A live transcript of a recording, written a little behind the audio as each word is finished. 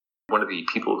One of the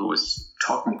people who was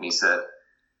talking to me said,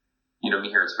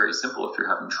 Mihir, it's very simple. If you're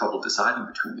having trouble deciding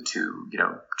between the two,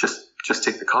 just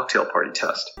take the cocktail party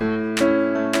test.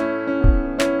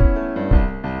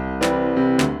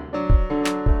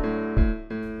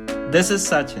 This is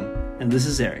Sachin. And this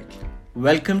is Eric.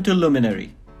 Welcome to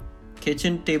Luminary,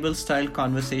 kitchen table style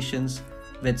conversations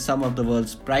with some of the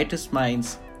world's brightest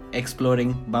minds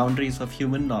exploring boundaries of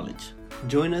human knowledge.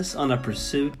 Join us on a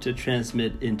pursuit to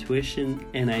transmit intuition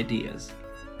and ideas.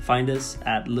 Find us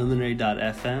at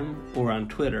luminary.fm or on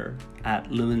Twitter at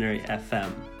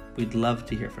luminaryfm. We'd love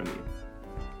to hear from you.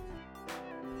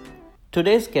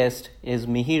 Today's guest is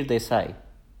Mihir Desai,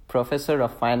 professor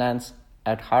of finance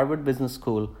at Harvard Business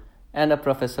School and a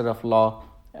professor of law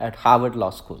at Harvard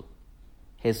Law School.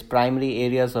 His primary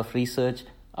areas of research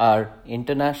are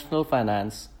international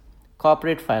finance,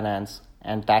 corporate finance,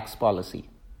 and tax policy.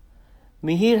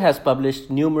 Mihir has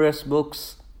published numerous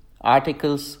books,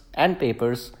 articles, and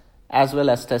papers, as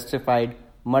well as testified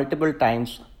multiple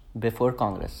times before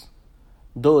Congress.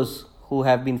 Those who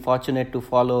have been fortunate to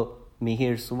follow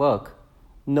Mihir's work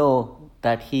know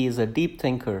that he is a deep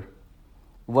thinker,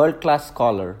 world-class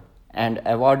scholar, and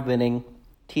award-winning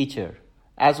teacher,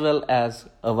 as well as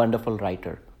a wonderful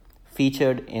writer,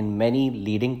 featured in many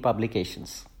leading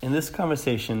publications. In this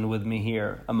conversation with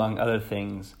Mihir, among other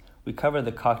things, we cover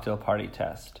the cocktail party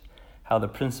test, how the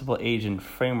principal agent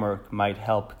framework might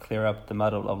help clear up the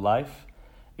muddle of life,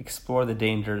 explore the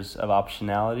dangers of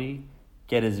optionality,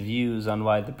 get his views on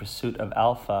why the pursuit of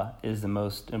alpha is the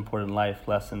most important life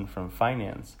lesson from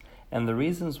finance, and the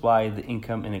reasons why the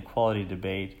income inequality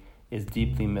debate is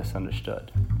deeply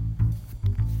misunderstood.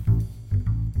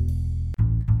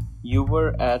 You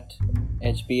were at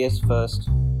HBS first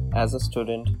as a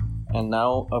student and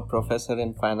now a professor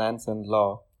in finance and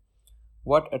law.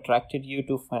 What attracted you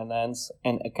to finance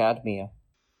and academia?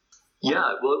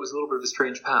 Yeah, well, it was a little bit of a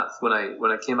strange path. When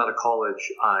I came out of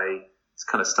college, I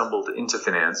kind of stumbled into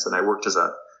finance, and I worked as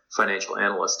a financial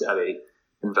analyst at a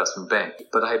investment bank.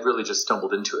 But I had really just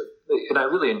stumbled into it, and I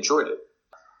really enjoyed it.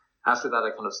 After that,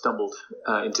 I kind of stumbled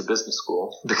into business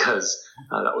school because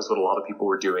that was what a lot of people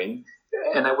were doing,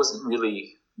 and I wasn't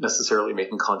really necessarily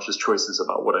making conscious choices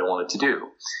about what I wanted to do.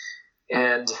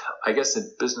 And I guess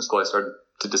in business school, I started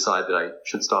to decide that I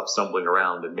should stop stumbling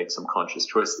around and make some conscious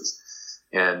choices.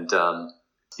 And,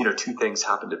 two things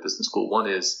happened at business school. One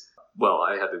is,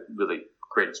 I had a really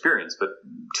great experience, but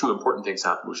two important things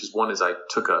happened, which is one is I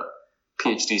took a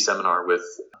PhD seminar with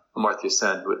Amartya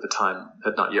Sen, who at the time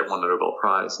had not yet won the Nobel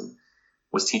Prize and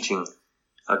was teaching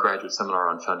a graduate seminar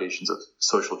on foundations of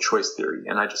social choice theory.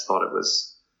 And I just thought it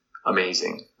was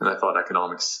amazing. And I thought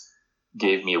economics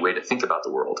gave me a way to think about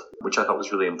the world, which I thought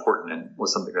was really important and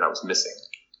was something that I was missing.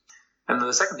 And then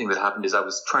the second thing that happened is I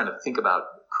was trying to think about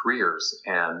careers,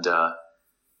 and I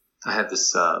had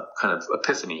this kind of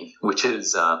epiphany, which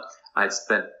is I had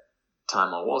spent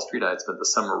time on Wall Street, I had spent the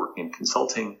summer working in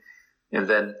consulting, and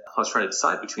then I was trying to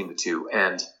decide between the two,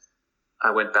 and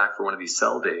I went back for one of these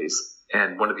cell days,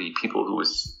 and one of the people who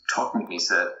was talking to me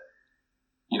said,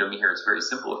 Mihir, it's very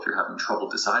simple. If you're having trouble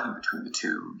deciding between the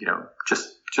two,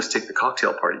 just take the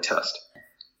cocktail party test.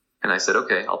 And I said,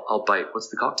 okay, I'll bite. What's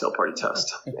the cocktail party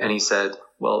test? And he said,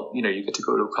 well, you get to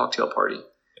go to a cocktail party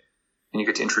and you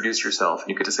get to introduce yourself and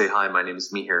you get to say, hi, my name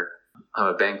is Mihir.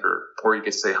 I'm a banker. Or you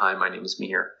get to say, hi, my name is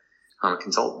Mihir. I'm a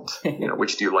consultant.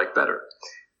 Which do you like better?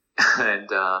 And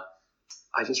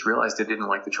I just realized I didn't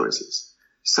like the choices.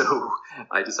 So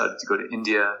I decided to go to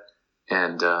India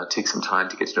and take some time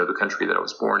to get to know the country that I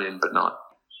was born in, but not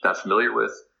that familiar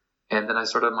with. And then I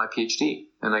started my PhD,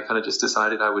 and I kind of just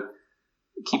decided I would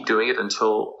keep doing it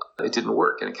until it didn't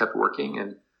work, and it kept working,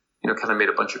 and, kind of made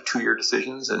a bunch of 2-year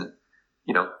decisions. And,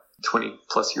 20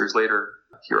 plus years later,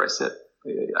 here I sit.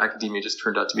 Academia just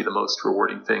turned out to be the most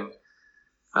rewarding thing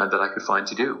that I could find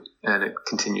to do, and it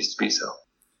continues to be so.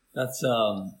 That's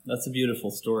a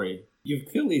beautiful story. You've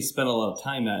clearly spent a lot of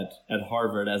time at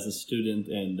Harvard as a student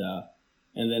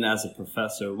and then as a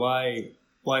professor.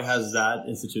 Why has that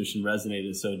institution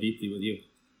resonated so deeply with you?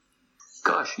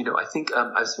 Gosh, I think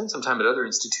I've spent some time at other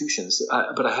institutions,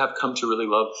 but I have come to really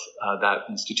love that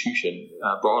institution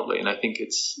broadly, and I think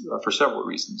it's for several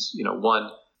reasons.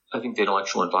 One, I think the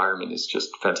intellectual environment is just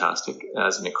fantastic.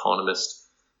 As an economist,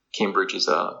 Cambridge is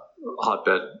a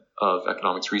hotbed of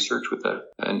economics research with the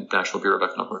National Bureau of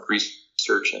Economic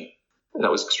Research, and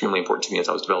that was extremely important to me as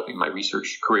I was developing my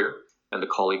research career, and the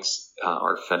colleagues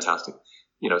are fantastic.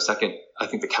 Second, I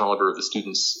think the caliber of the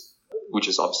students, which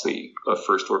is obviously of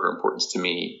first order importance to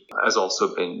me, has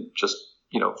also been just,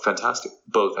 fantastic,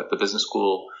 both at the business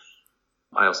school.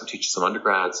 I also teach some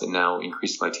undergrads, and now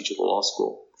increasingly I teach at the law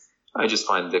school. I just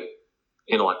find that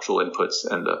intellectual inputs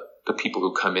and the people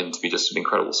who come in to be just an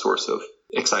incredible source of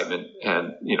excitement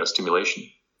and, stimulation.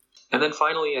 And then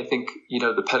finally, I think,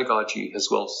 the pedagogy is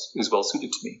well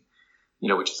suited to me,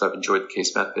 which is I've enjoyed the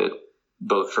case method,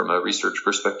 both from a research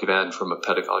perspective and from a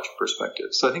pedagogic perspective.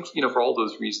 So I think, for all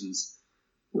those reasons,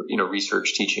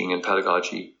 research, teaching, and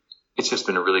pedagogy, it's just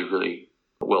been a really, really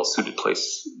well-suited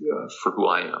place for who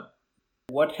I am.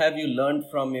 What have you learned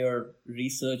from your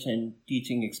research and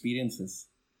teaching experiences?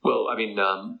 Well,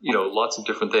 lots of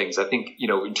different things. I think,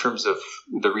 in terms of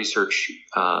the research,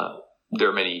 there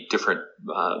are many different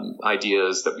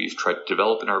ideas that we've tried to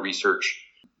develop in our research,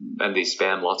 and they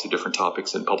span lots of different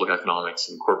topics in public economics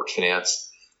and corporate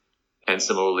finance. And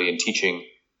similarly in teaching,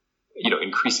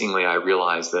 increasingly I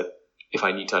realize that if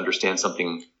I need to understand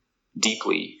something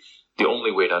deeply, the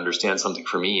only way to understand something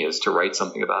for me is to write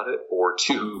something about it or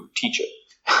to teach it.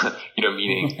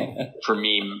 Meaning for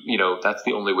me, that's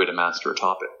the only way to master a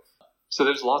topic. So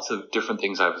there's lots of different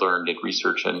things I've learned in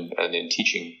research and in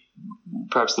teaching.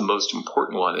 Perhaps the most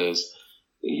important one is,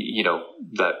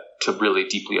 that to really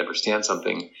deeply understand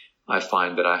something, I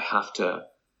find that I have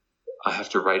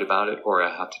to write about it or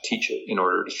I have to teach it in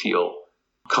order to feel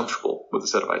comfortable with a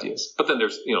set of ideas. But then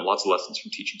there's, lots of lessons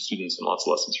from teaching students and lots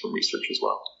of lessons from research as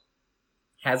well.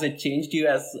 Has it changed you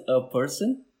as a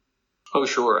person? Oh,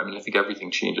 sure. I think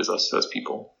everything changes us as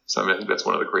people. So, I think that's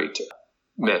one of the great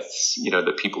myths,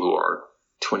 that people who are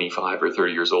 25 or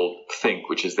 30 years old think,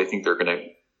 which is they think they're going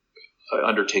to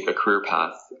undertake a career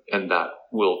path and that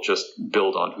will just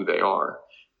build on who they are.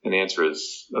 And the answer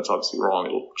is that's obviously wrong.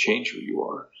 It'll change who you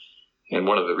are. And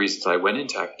one of the reasons I went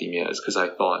into academia is because I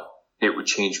thought it would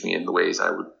change me in the ways I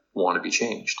would want to be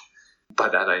changed. By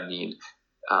that I mean,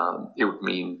 it would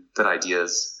mean that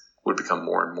ideas would become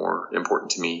more and more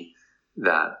important to me,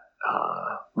 that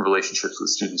relationships with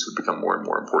students would become more and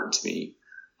more important to me,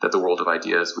 that the world of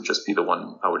ideas would just be the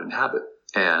one I would inhabit.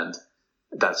 And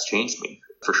that's changed me,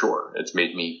 for sure. It's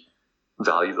made me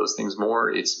value those things more.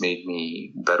 It's made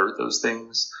me better at those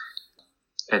things.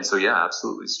 And so, yeah,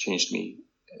 absolutely, it's changed me.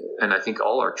 And I think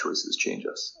all our choices change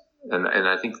us. And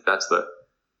I think that's the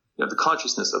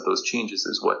consciousness of those changes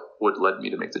is what led me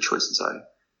to make the choices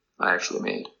I actually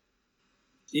made.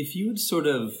 If you would sort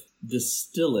of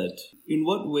distill it, in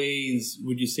what ways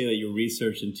would you say that your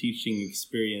research and teaching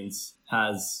experience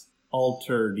has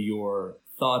altered your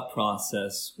thought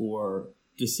process or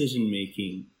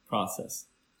decision-making process?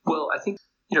 Well, I think,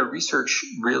 research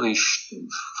really,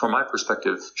 from my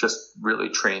perspective, just really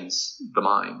trains the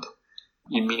mind.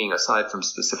 Meaning, aside from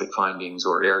specific findings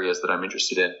or areas that I'm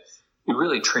interested in, it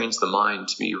really trains the mind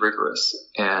to be rigorous.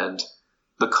 And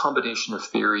the combination of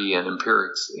theory and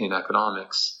empirics in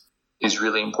economics is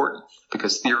really important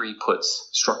because theory puts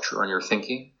structure on your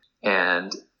thinking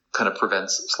and kind of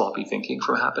prevents sloppy thinking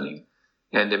from happening.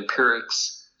 And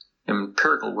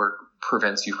empirical work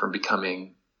prevents you from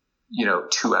becoming,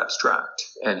 too abstract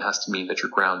and has to mean that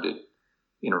you're grounded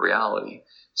in reality.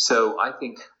 So I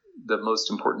think the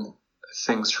most important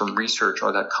things from research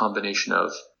are that combination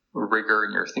of rigor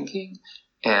in your thinking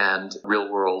and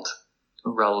real world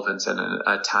relevance and an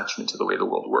attachment to the way the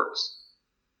world works.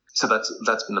 So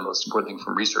that's been the most important thing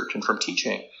from research. And from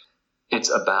teaching, it's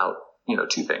about,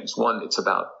 two things. One, it's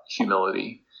about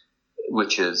humility,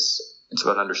 which is, it's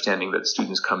about understanding that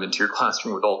students come into your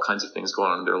classroom with all kinds of things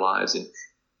going on in their lives and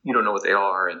you don't know what they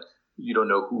are and you don't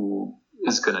know who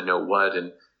is going to know what.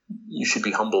 And you should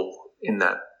be humble in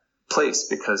that place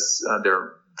because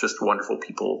they're just wonderful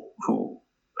people who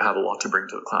have a lot to bring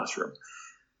to the classroom.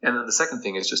 And then the second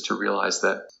thing is just to realize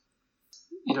that,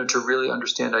 to really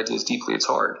understand ideas deeply, it's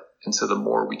hard. And so the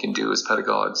more we can do as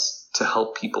pedagogues to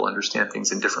help people understand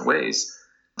things in different ways,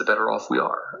 the better off we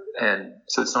are. And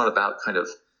so it's not about kind of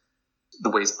the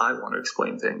ways I want to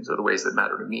explain things or the ways that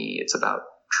matter to me. It's about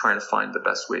trying to find the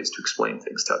best ways to explain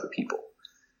things to other people.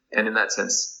 And in that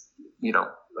sense,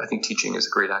 I think teaching is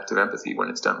a great act of empathy when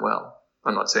it's done well.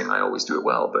 I'm not saying I always do it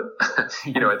well, but,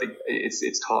 I think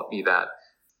it's taught me that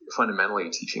fundamentally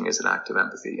teaching is an act of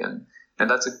empathy. And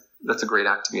that's a great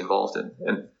act to be involved in.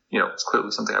 And, it's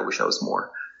clearly something I wish I was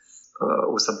more,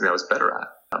 was something I was better at.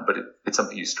 But it's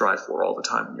something you strive for all the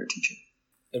time when you're teaching.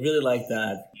 I really like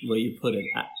that way you put it,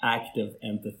 active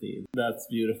empathy. That's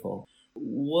beautiful.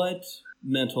 What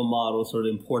mental model, sort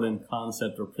of important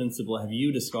concept or principle have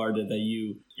you discarded that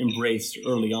you embraced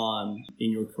early on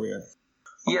in your career?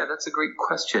 Yeah, that's a great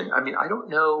question. I don't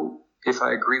know if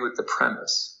I agree with the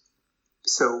premise.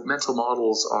 So mental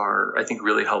models are, I think,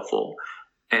 really helpful.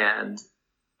 And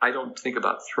I don't think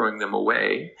about throwing them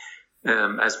away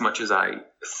as much as I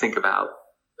think about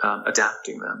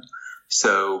adapting them.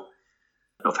 So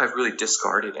I don't know if I've really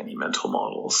discarded any mental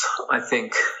models. I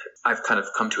think I've kind of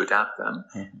come to adapt them,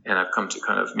 and I've come to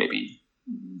kind of maybe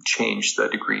change the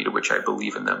degree to which I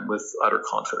believe in them with utter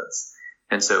confidence.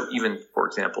 And so even, for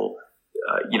example,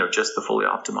 just the fully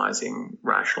optimizing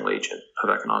rational agent of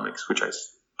economics, which I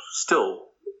still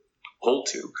hold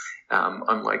to,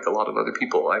 unlike a lot of other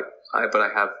people, but I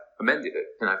have amended it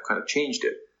and I've kind of changed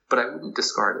it, but I wouldn't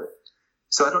discard it.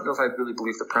 So I don't know if I really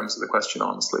believe the premise of the question,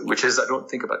 honestly, which is I don't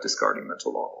think about discarding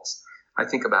mental models. I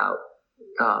think about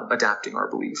adapting our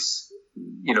beliefs.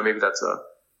 Maybe that's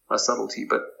a subtlety,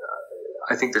 but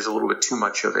I think there's a little bit too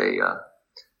much of a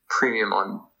premium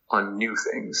on new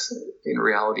things. In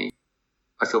reality,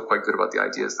 I feel quite good about the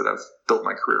ideas that I've built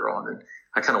my career on, and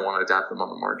I kind of want to adapt them on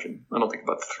the margin. I don't think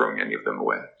about throwing any of them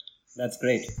away. That's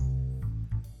great.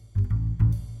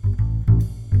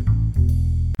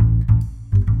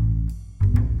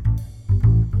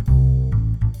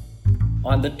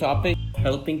 On the topic of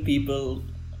helping people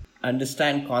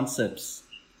understand concepts,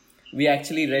 we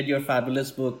actually read your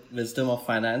fabulous book, Wisdom of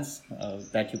Finance,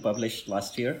 that you published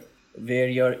last year, where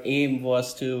your aim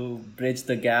was to bridge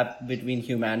the gap between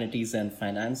humanities and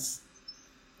finance.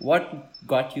 What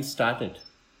got you started?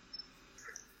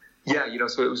 Yeah,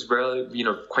 so it was really,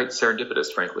 quite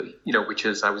serendipitous, frankly, which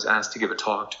is I was asked to give a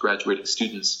talk to graduating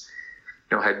students.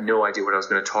 I had no idea what I was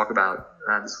going to talk about.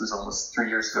 This was almost 3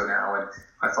 years ago now, and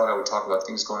I thought I would talk about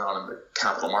things going on in the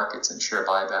capital markets and share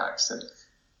buybacks,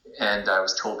 and I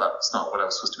was told that was not what I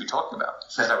was supposed to be talking about.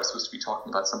 That I was supposed to be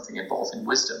talking about something involving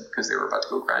wisdom because they were about to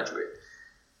go graduate.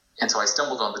 And so I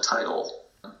stumbled on the title.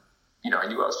 I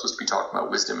knew I was supposed to be talking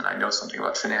about wisdom, and I know something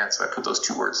about finance, so I put those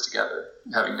two words together,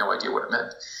 having no idea what it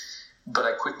meant. But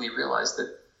I quickly realized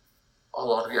that a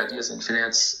lot of the ideas in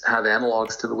finance have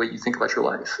analogs to the way you think about your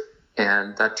life.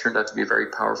 And that turned out to be a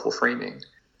very powerful framing.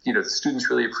 The students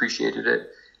really appreciated it.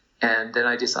 And then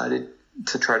I decided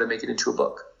to try to make it into a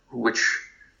book, which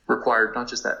required not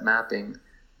just that mapping,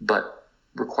 but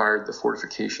required the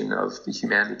fortification of the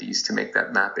humanities to make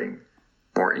that mapping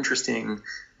more interesting,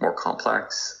 more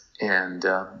complex, and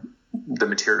the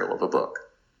material of a book.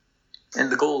 And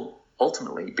the goal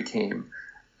ultimately became,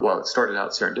 it started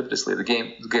out serendipitously,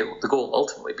 the goal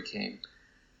ultimately became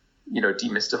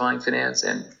demystifying finance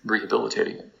and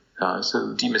rehabilitating it.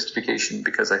 So demystification,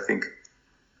 because I think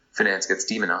finance gets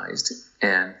demonized,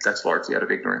 and that's largely out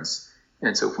of ignorance.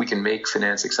 And so if we can make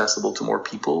finance accessible to more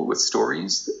people with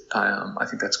stories, I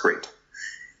think that's great.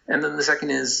 And then the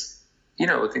second is,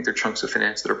 I think there are chunks of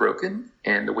finance that are broken,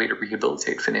 and the way to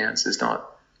rehabilitate finance is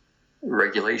not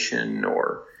regulation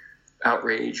or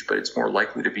outrage, but it's more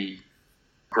likely to be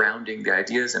grounding the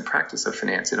ideas and practice of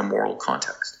finance in a moral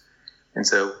context. And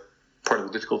so part of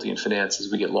the difficulty in finance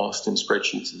is we get lost in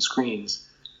spreadsheets and screens.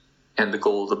 And the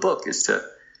goal of the book is to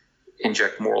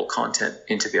inject moral content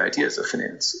into the ideas of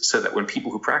finance so that when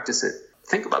people who practice it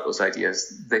think about those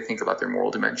ideas, they think about their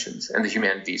moral dimensions. And the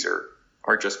humanities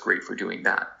are just great for doing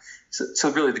that.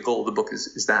 So really the goal of the book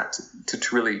is that,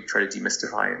 to really try to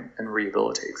demystify and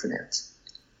rehabilitate finance.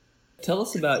 Tell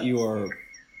us about your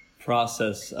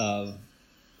process of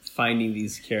finding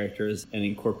these characters and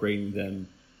incorporating them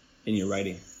in your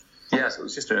writing. Yeah, so it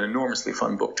was just an enormously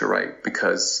fun book to write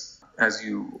because, as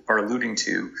you are alluding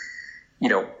to,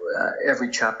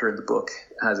 every chapter in the book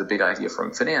has a big idea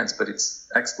from finance, but it's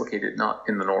explicated not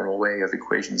in the normal way of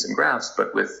equations and graphs,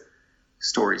 but with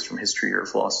stories from history or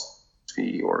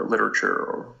philosophy or literature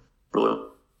or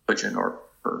religion or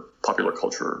popular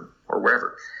culture or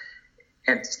wherever.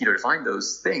 And, to find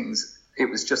those things, it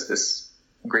was just this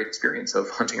great experience of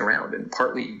hunting around, and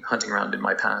partly hunting around in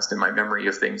my past and my memory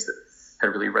of things that had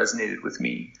really resonated with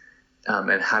me,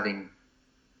 and having,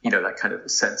 that kind of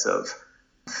sense of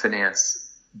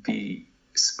finance be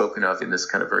spoken of in this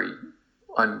kind of very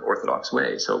unorthodox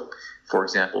way. So, for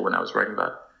example, when I was writing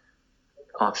about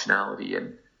optionality,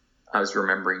 and I was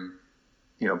remembering,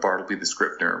 Bartleby the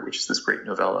Scrivener, which is this great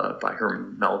novella by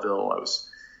Herman Melville. I was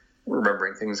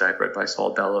remembering things I'd read by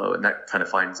Saul Bellow, and that kind of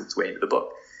finds its way into the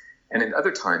book. And in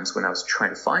other times when I was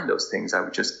trying to find those things, I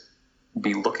would just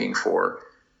be looking for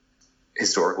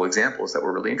historical examples that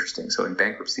were really interesting. So in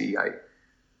Bankruptcy,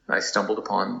 I stumbled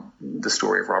upon the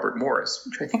story of Robert Morris,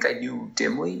 which I think I knew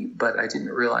dimly, but I didn't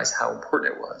realize how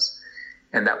important it was.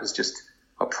 And that was just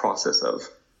a process of,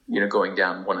 going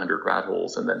down 100 rat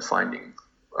holes and then finding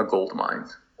a gold mine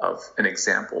of an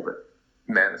example that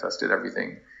manifested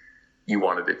everything you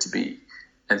wanted it to be.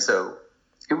 And so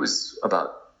it was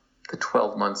about the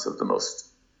 12 months of the most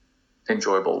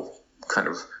enjoyable kind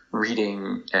of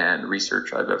reading and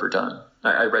research I've ever done.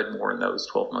 I read more in those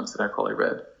 12 months than I probably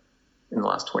read in the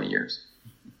last 20 years.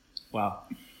 Wow.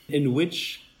 In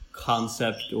which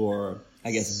concept or,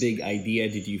 I guess, big idea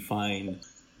did you find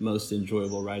most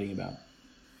enjoyable writing about?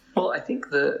 Well, I think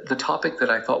the topic that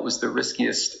I thought was the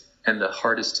riskiest and the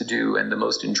hardest to do and the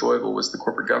most enjoyable was the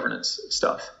corporate governance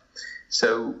stuff.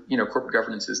 So, corporate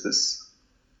governance is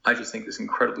I just think this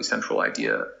incredibly central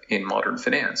idea in modern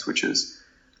finance, which is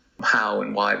how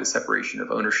and why the separation of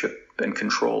ownership and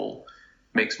control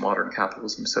makes modern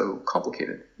capitalism so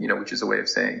complicated, which is a way of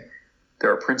saying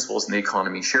there are principals in the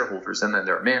economy, shareholders, and then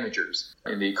there are managers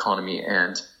in the economy,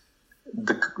 and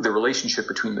the relationship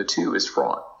between the two is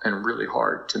fraught and really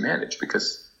hard to manage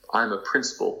because I'm a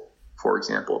principal, for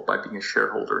example, by being a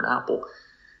shareholder in Apple,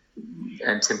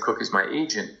 and Tim Cook is my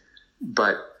agent,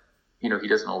 but he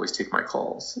doesn't always take my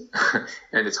calls,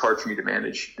 and it's hard for me to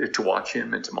manage, to watch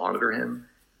him and to monitor him,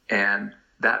 and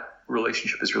that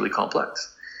relationship is really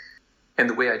complex. And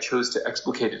the way I chose to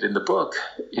explicate it in the book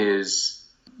is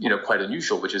quite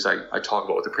unusual, which is I talk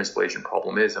about what the principal agent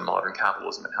problem is in modern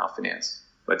capitalism and how finance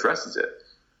addresses it,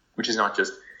 which is not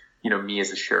just, me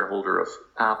as a shareholder of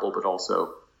Apple, but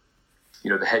also,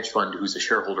 the hedge fund who's a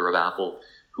shareholder of Apple,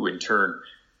 who in turn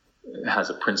has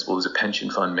a principal who's a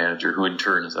pension fund manager, who in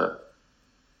turn is a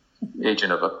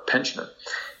agent of a pensioner.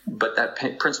 But that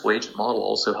principal agent model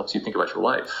also helps you think about your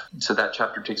life. So that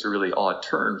chapter takes a really odd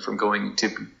turn from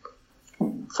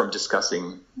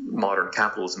discussing modern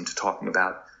capitalism to talking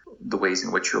about the ways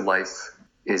in which your life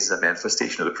is a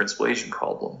manifestation of the principal agent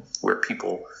problem, where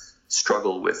people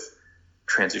struggle with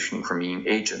transitioning from being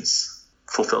agents,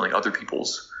 fulfilling other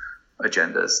people's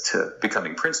agendas, to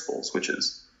becoming principals, which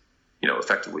is,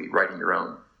 effectively writing your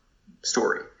own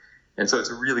story. And so it's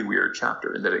a really weird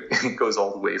chapter in that it goes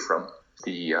all the way from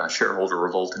the shareholder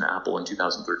revolt in Apple in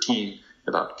 2013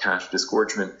 about cash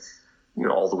disgorgement,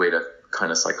 all the way to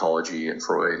kind of psychology and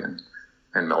Freud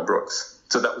and Mel Brooks.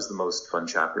 So that was the most fun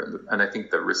chapter, and I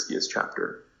think the riskiest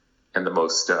chapter, and the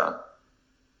most and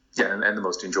the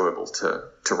most enjoyable to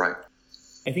write.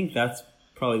 I think that's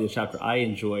probably the chapter I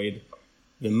enjoyed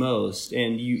the most,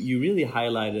 and you really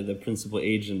highlighted the principal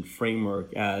agent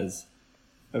framework as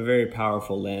a very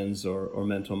powerful lens or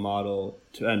mental model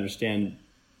to understand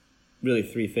really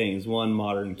three things: one,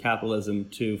 modern capitalism;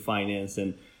 two, finance;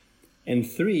 and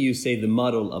three, you say the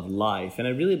muddle of life. And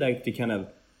I'd really like to kind of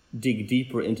dig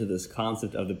deeper into this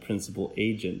concept of the principal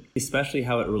agent, especially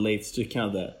how it relates to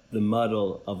kind of the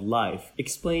muddle of life.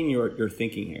 Explain your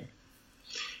thinking here.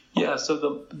 Yeah,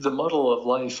 so the muddle of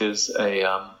life is is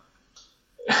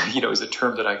a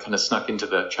term that I kind of snuck into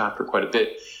the chapter quite a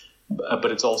bit,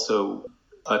 but it's also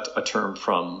a term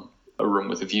from A Room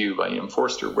with a View by E.M.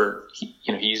 Forster, where he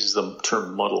uses the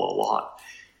term muddle a lot.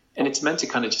 And it's meant to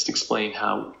kind of just explain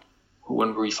how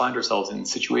when we find ourselves in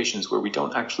situations where we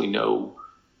don't actually know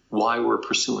why we're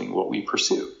pursuing what we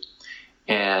pursue.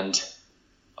 And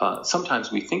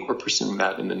sometimes we think we're pursuing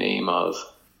that in the name of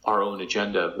our own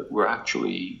agenda, but we're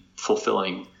actually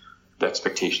fulfilling the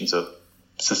expectations of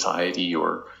society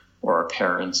or our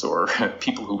parents or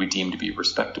people who we deem to be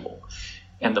respectable.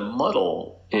 And the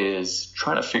muddle is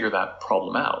trying to figure that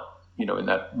problem out. In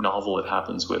that novel, it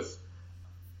happens with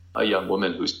a young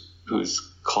woman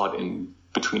who's caught in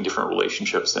between different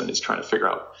relationships and is trying to figure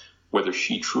out whether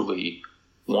she truly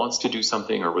wants to do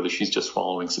something or whether she's just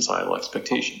following societal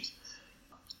expectations.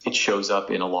 It shows up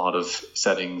in a lot of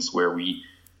settings where we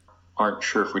aren't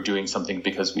sure if we're doing something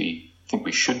because we think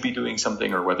we should be doing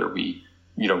something or whether we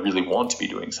really want to be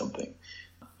doing something.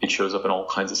 It shows up in all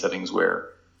kinds of settings where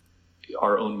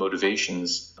our own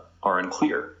motivations are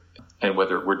unclear, and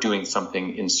whether we're doing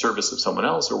something in service of someone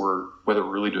else or whether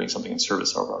we're really doing something in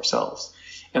service of ourselves.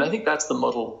 And I think that's the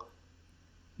muddle,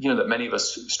 that many of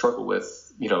us struggle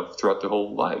with, throughout their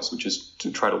whole lives, which is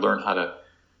to try to learn how to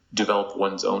develop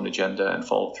one's own agenda and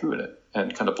follow through in it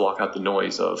and kind of block out the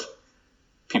noise of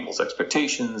people's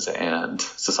expectations and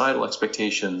societal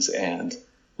expectations and,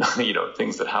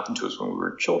 things that happened to us when we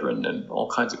were children and all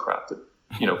kinds of crap that,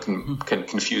 can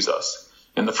confuse us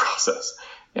in the process.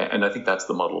 And I think that's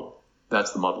the muddle.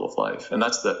 That's the muddle of life. And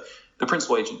that's the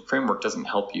principal agent framework doesn't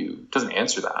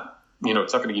answer that.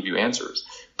 It's not going to give you answers,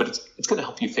 but it's going to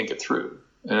help you think it through.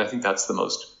 And I think that's the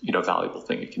most, valuable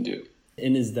thing it can do.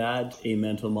 And is that a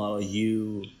mental model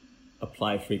you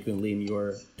apply frequently in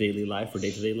your daily life or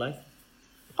day-to-day life?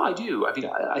 I do. I mean,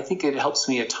 I think it helps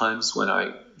me at times when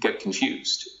I get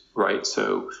confused, right?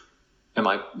 So and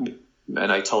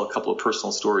I tell a couple of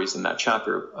personal stories in that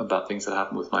chapter about things that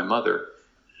happened with my mother.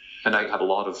 And I have a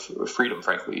lot of freedom,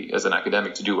 frankly, as an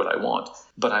academic to do what I want.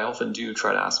 But I often do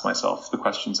try to ask myself the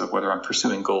questions of whether I'm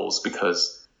pursuing goals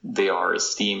because they are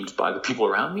esteemed by the people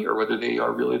around me or whether they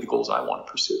are really the goals I want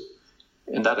to pursue.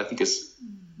 And that, I think, is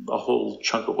a whole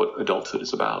chunk of what adulthood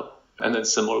is about. And then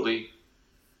similarly,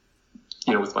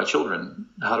 with my children,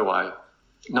 how do I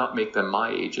not make them my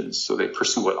agents so they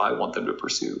pursue what I want them to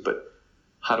pursue, but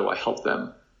how do I help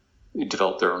them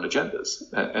develop their own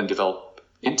agendas and develop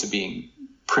into being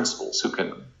principals who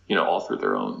can, author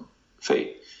their own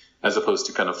fate, as opposed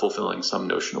to kind of fulfilling some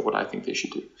notion of what I think they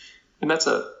should do. And that's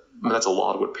a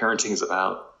lot of what parenting is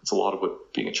about. It's a lot of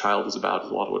what being a child is about.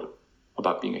 It's a lot of what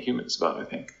about being a human is about, I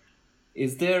think.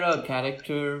 Is there a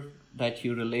character that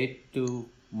you relate to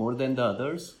more than the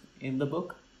others in the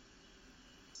book?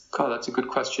 God, that's a good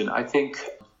question. I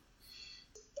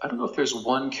don't know if there's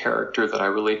one character that I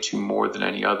relate to more than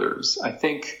any others. I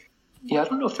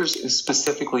don't know if there's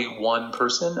specifically one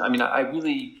person. I mean, I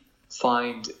really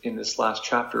find in this last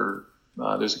chapter,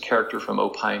 there's a character from O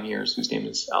Pioneers whose name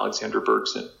is Alexandra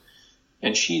Bergson.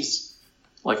 And she's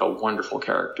like a wonderful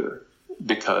character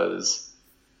because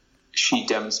she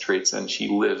demonstrates and she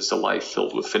lives a life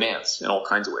filled with finance in all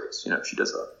kinds of ways. She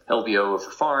does a LBO of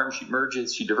her farm, she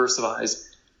merges, she diversifies,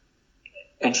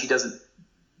 and she doesn't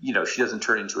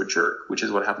turn into a jerk, which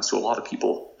is what happens to a lot of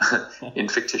people in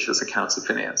fictitious accounts of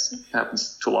finance. It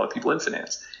happens to a lot of people in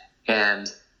finance.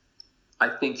 And I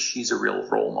think she's a real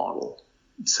role model.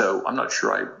 So I'm not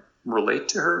sure I relate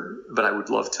to her, but I would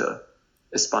love to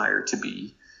aspire to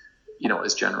be,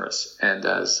 as generous and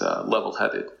as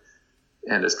level-headed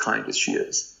and as kind as she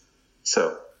is.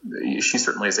 So she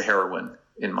certainly is a heroine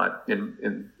in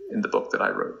the book that I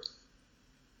wrote.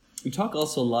 You talk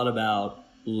also a lot about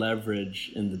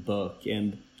leverage in the book,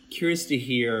 and curious to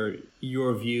hear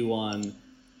your view on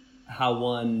how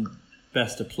one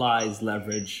best applies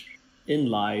leverage in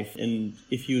life, and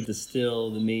if you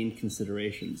distill the main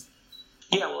considerations.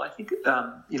 Yeah, well, I think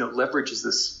leverage is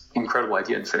this incredible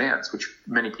idea in finance, which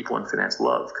many people in finance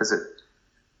love because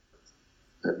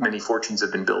many fortunes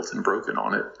have been built and broken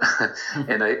on it.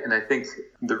 and I think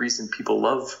the reason people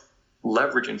love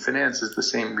leverage in finance is the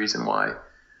same reason why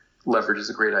leverage is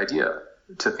a great idea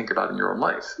to think about in your own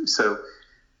life. So,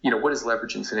 what is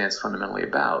leverage in finance fundamentally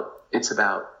about? It's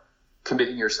about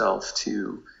committing yourself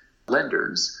to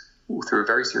lenders through a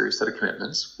very serious set of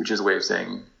commitments, which is a way of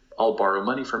saying, I'll borrow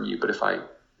money from you, but if I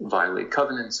violate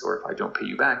covenants or if I don't pay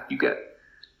you back, you get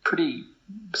pretty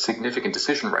significant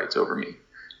decision rights over me.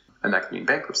 And that can mean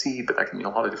bankruptcy, but that can mean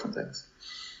a lot of different things.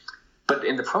 But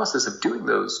in the process of doing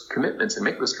those commitments and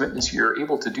making those commitments, you're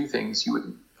able to do things you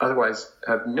would otherwise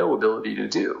have no ability to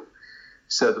do.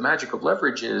 So the magic of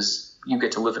leverage is you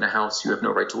get to live in a house you have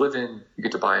no right to live in. You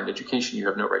get to buy an education you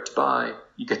have no right to buy.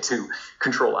 You get to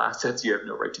control assets you have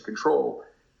no right to control.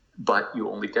 But you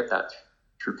only get that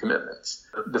through commitments.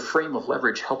 The frame of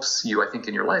leverage helps you, I think,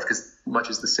 in your life because much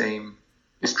is the same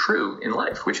is true in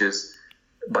life, which is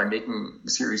by making a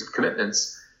series of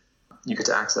commitments, you get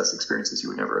to access experiences you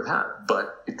would never have had.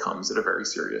 But it comes at a very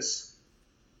serious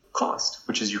cost,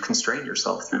 which is you constrain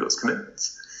yourself through those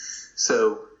commitments.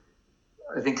 So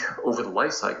I think over the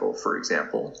life cycle, for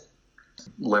example,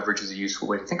 leverage is a useful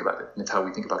way to think about it. And it's how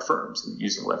we think about firms and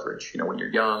using leverage. When you're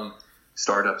young,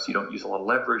 startups, you don't use a lot of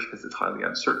leverage because it's highly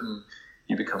uncertain.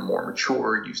 You become more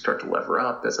mature, you start to lever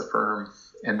up as a firm.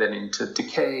 And then into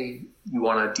decay, you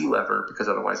want to delever because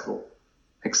otherwise it'll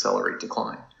accelerate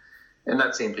decline. And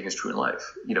that same thing is true in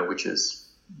life, which is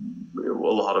a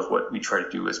lot of what we try to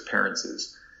do as parents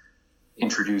is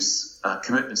introduce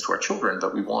commitments to our children,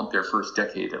 but we want their first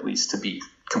decade at least to be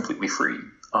completely free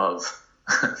of,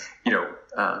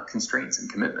 constraints and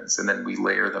commitments. And then we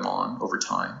layer them on over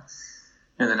time.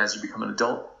 And then as you become an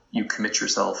adult, you commit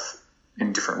yourself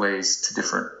in different ways to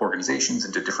different organizations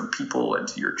and to different people and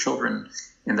to your children.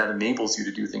 And that enables you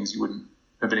to do things you wouldn't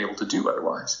have been able to do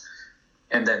otherwise.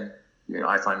 And then,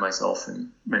 I find myself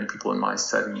and many people in my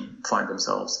setting find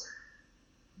themselves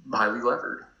highly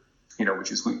levered,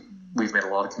 which is we've made a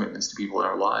lot of commitments to people in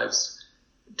our lives,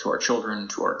 to our children,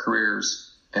 to our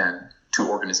careers, and to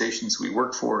organizations we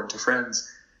work for and to friends.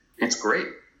 It's great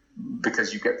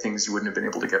because you get things you wouldn't have been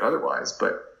able to get otherwise,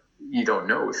 but you don't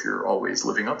know if you're always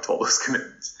living up to all those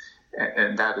commitments.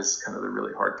 And that is kind of the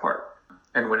really hard part.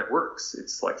 And when it works,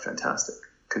 it's like fantastic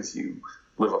because you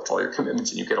live up to all your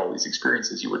commitments and you get all these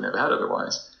experiences you wouldn't have had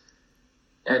otherwise.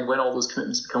 And when all those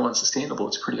commitments become unsustainable,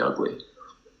 it's pretty ugly.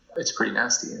 It's pretty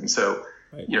nasty. And so,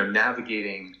 right.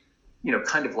 Navigating,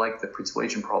 kind of like the principal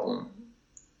agent problem,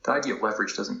 the idea of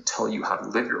leverage doesn't tell you how to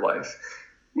live your life.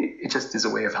 It just is a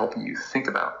way of helping you think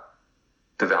about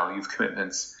the value of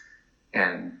commitments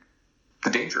and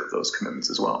the danger of those commitments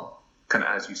as well, kind of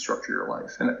as you structure your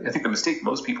life. And I think the mistake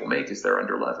most people make is they're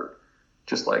under-levered,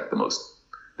 just like the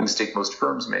mistake most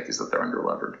firms make is that they're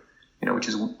under-levered, which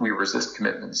is we resist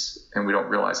commitments and we don't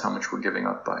realize how much we're giving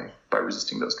up by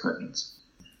resisting those commitments.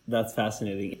 That's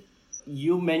fascinating.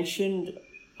 You mentioned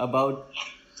about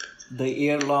the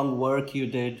year-long work you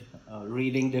did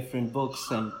reading different books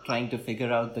and trying to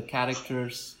figure out the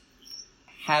characters.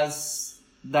 Has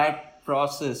that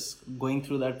process, going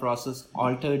through that process,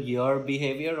 altered your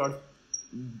behavior or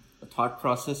thought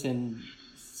process in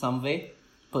some way,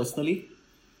 personally?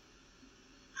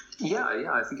 Yeah,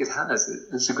 I think it has.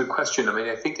 It's a good question. I mean,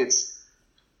 I think it's,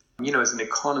 as an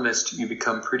economist, you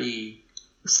become pretty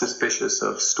suspicious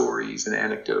of stories and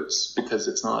anecdotes because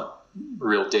it's not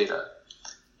real data.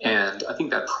 And I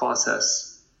think that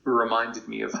process reminded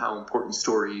me of how important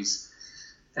stories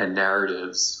and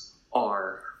narratives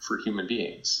are for human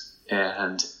beings.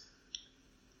 And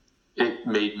it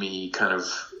made me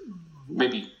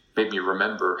made me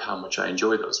remember how much I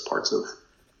enjoy those parts of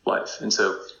life. And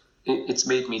so it's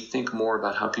made me think more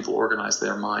about how people organize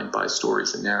their mind by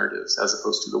stories and narratives as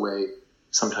opposed to the way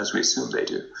sometimes we assume they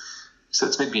do. So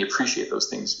it's made me appreciate those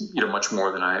things, much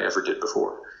more than I ever did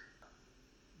before.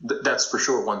 That's for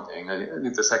sure one thing. I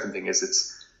think the second thing is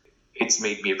it's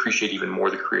made me appreciate even more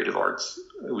the creative arts,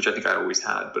 which I think I always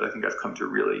had, but I think I've come to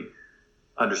really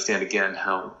understand again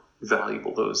how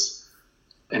valuable those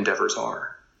endeavors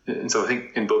are. And so I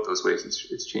think in both those ways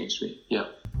it's changed me. Yeah.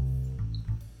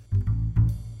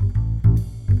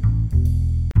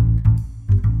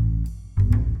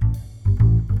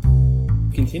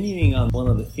 Continuing on one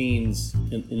of the themes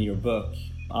in your book,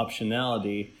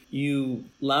 optionality, you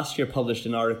last year published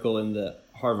an article in the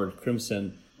Harvard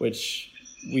Crimson, which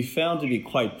we found to be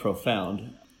quite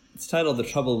profound. It's titled The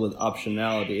Trouble with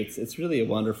Optionality. It's really a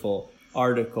wonderful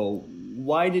article.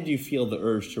 Why did you feel the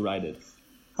urge to write it?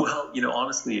 Well,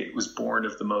 honestly, it was born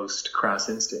of the most crass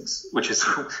instincts, which is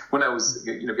when I was,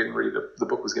 getting ready, the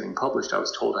book was getting published, I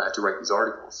was told I had to write these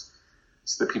articles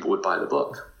so that people would buy the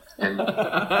book. And,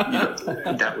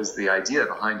 that was the idea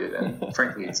behind it. And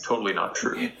frankly, it's totally not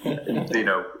true.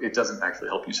 It doesn't actually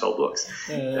help you sell books.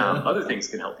 Other things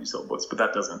can help you sell books, but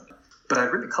that doesn't. But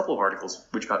I'd written a couple of articles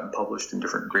which got published in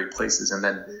different great places. And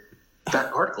then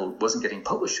that article wasn't getting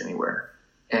published anywhere.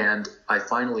 And I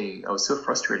was so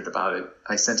frustrated about it,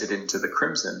 I sent it into the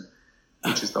Crimson,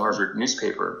 which is the Harvard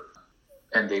newspaper.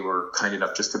 And they were kind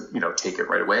enough just to, take it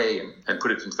right away and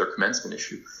put it into their commencement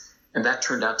issue. And that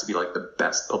turned out to be like the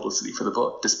best publicity for the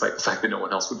book, despite the fact that no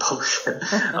one else would publish it.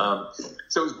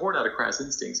 So it was born out of crass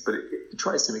instincts, but it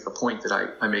tries to make a point that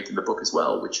I make in the book as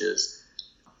well, which is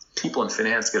people in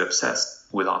finance get obsessed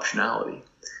with optionality.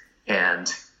 And,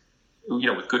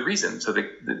 with good reason. So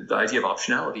the idea of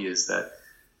optionality is that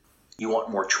you want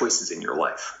more choices in your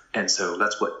life. And so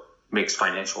that's what makes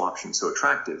financial options so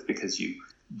attractive, because you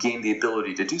gain the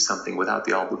ability to do something without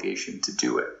the obligation to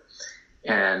do it.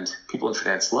 And people in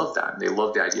finance love that. And they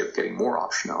love the idea of getting more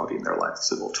optionality in their life.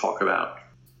 So they'll talk about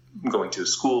going to a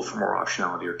school for more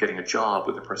optionality or getting a job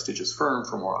with a prestigious firm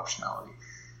for more optionality.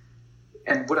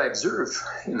 And what I observe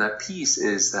in that piece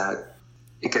is that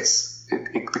it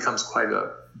becomes quite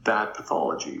a bad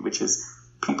pathology, which is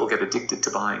people get addicted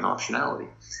to buying optionality.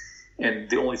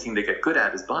 And the only thing they get good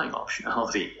at is buying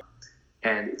optionality.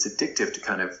 And it's addictive to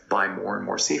kind of buy more and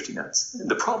more safety nets. And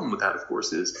the problem with that, of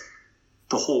course, is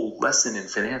the whole lesson in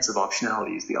finance of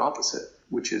optionality is the opposite,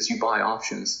 which is you buy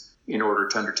options in order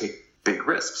to undertake big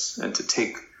risks and to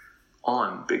take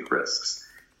on big risks.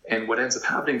 And what ends up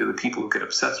happening to the people who get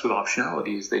obsessed with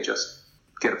optionality is they just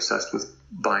get obsessed with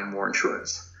buying more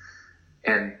insurance.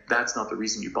 And that's not the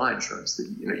reason you buy insurance.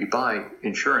 You buy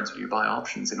insurance or you buy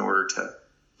options in order to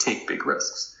take big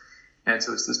risks. And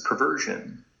so it's this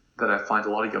perversion that I find a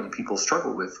lot of young people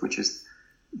struggle with, which is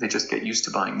they just get used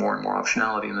to buying more and more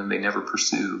optionality, and then they never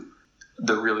pursue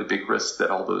the really big risks that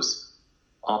all those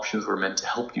options were meant to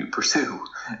help you pursue.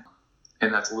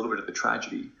 And that's a little bit of the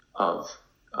tragedy of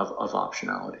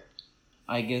optionality.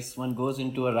 I guess one goes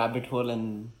into a rabbit hole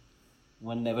and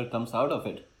one never comes out of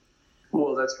it.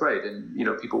 Well, that's right. And,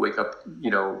 people wake up,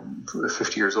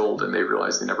 50 years old and they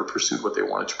realize they never pursued what they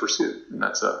wanted to pursue. And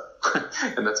that's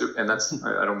I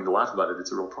don't mean to laugh about it.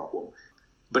 It's a real problem.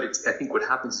 But I think what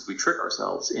happens is we trick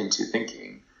ourselves into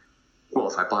thinking, well,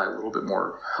 if I buy a little bit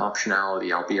more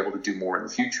optionality, I'll be able to do more in the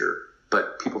future.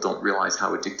 But people don't realize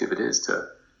how addictive it is to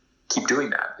keep doing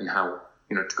that, and how,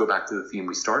 to go back to the theme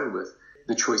we started with,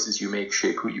 the choices you make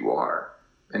shape who you are.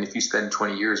 And if you spend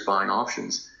 20 years buying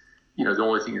options, the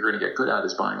only thing you're going to get good at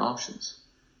is buying options.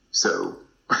 So,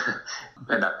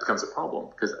 and that becomes a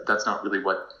problem, because that's not really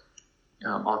what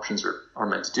options are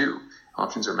meant to do.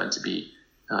 Options are meant to be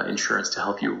insurance to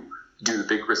help you do the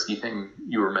big risky thing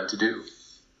you were meant to do.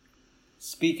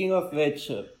 Speaking of which,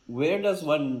 where does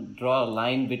one draw a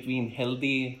line between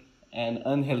healthy and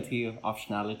unhealthy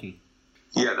optionality?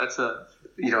 Yeah,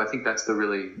 I think that's a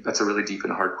really deep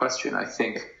and hard question. I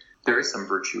think there is some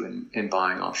virtue in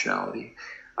buying optionality.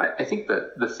 I think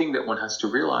that the thing that one has to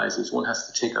realize is one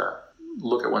has to take a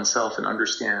look at oneself and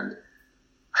understand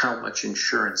how much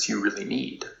insurance you really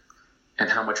need and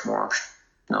how much more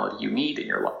optionality you need in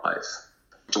your life.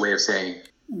 It's a way of saying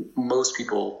most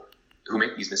people who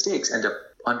make these mistakes end up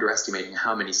underestimating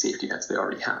how many safety nets they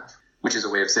already have, which is a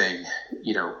way of saying,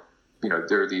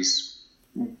 there are these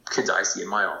kids I see in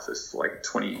my office, like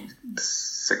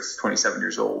 26, 27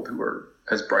 years old, who are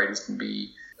as bright as can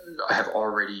be, have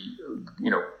already,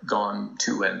 gone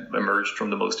to and emerged from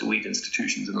the most elite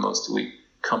institutions and the most elite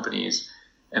companies,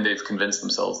 and they've convinced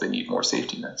themselves they need more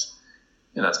safety nets.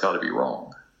 And that's got to be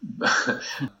wrong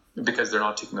because they're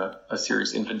not taking a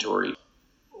serious inventory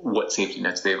what safety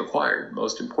nets they've acquired.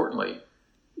 Most importantly,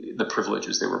 the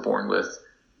privileges they were born with,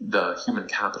 the human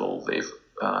capital they've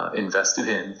invested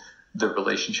in, the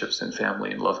relationships and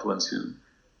family and loved ones who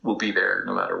will be there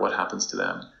no matter what happens to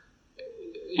them.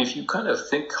 If you kind of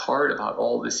think hard about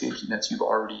all the safety nets you've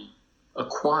already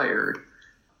acquired,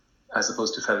 as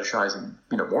opposed to fetishizing,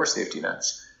 more safety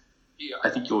nets, I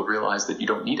think you'll realize that you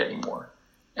don't need any more.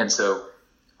 And so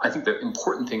I think the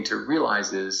important thing to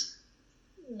realize is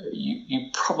you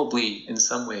probably in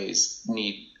some ways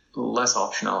need less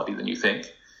optionality than you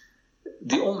think.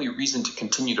 The only reason to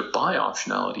continue to buy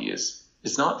optionality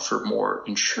is not for more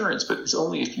insurance, but it's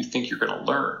only if you think you're going to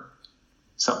learn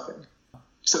something.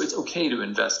 So it's okay to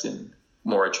invest in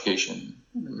more education.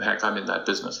 Heck, I'm in that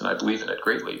business and I believe in it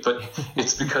greatly, but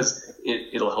it's because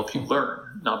it'll help you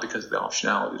learn, not because of the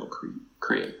optionality it'll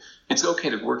create. It's okay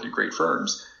to work at great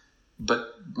firms,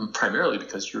 but primarily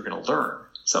because you're going to learn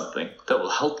something that will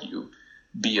help you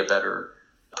be a better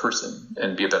person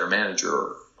and be a better manager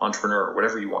or entrepreneur or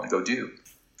whatever you want to go do.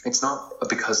 It's not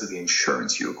because of the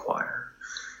insurance you acquire.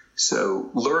 So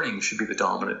learning should be the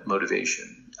dominant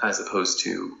motivation as opposed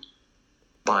to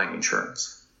buying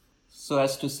insurance. So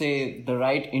as to say, the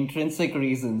right intrinsic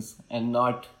reasons and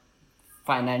not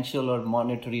financial or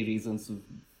monetary reasons.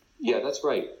 Yeah, that's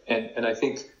right. And I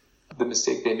think the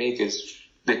mistake they make is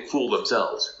they fool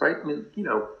themselves, right? I mean,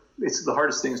 it's the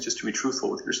hardest thing is just to be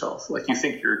truthful with yourself. Like you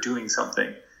think you're doing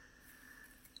something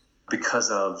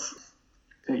because of,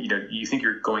 you think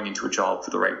you're going into a job for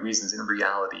the right reasons. In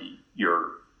reality,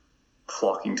 you're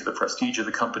flocking to the prestige of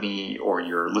the company, or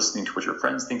you're listening to what your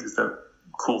friends think is the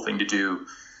cool thing to do,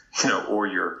 or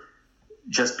you're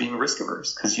just being risk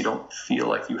averse because you don't feel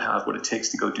like you have what it takes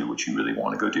to go do what you really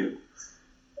want to go do.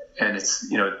 And it's,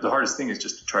 the hardest thing is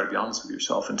just to try to be honest with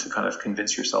yourself and to kind of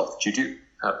convince yourself that you do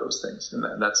have those things.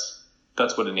 And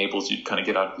that's what enables you to kind of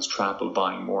get out of this trap of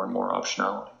buying more and more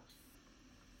optionality.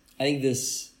 I think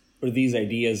these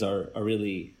ideas are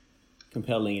really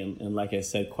compelling and like I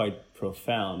said, quite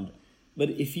profound. But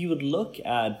if you would look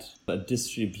at a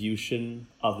distribution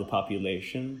of the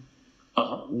population,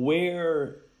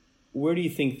 where do you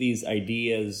think these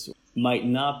ideas might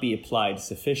not be applied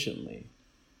sufficiently?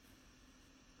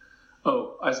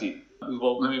 Oh, I see.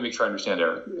 Well, let me make sure I understand,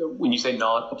 Eric. When you say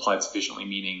not applied sufficiently,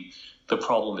 meaning the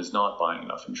problem is not buying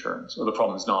enough insurance, or the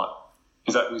problem is not,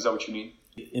 is that what you mean?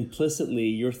 Implicitly,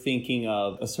 you're thinking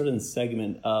of a certain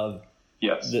segment of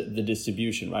yes. the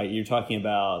distribution, right? You're talking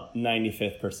about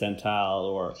 95th percentile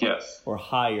or yes. or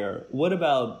higher. What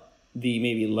about the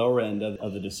maybe lower end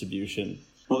of the distribution?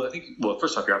 Well,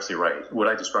 first off, you're absolutely right. What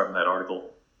I described in that article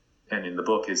and in the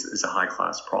book is a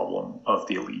high-class problem of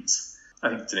the elites. I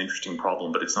think it's an interesting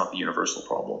problem, but it's not the universal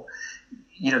problem.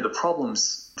 The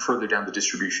problems further down the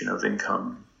distribution of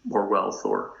income or wealth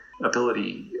or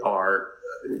ability are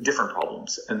different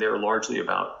problems, and they're largely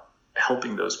about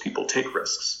helping those people take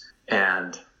risks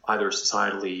and either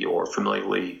societally or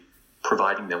familially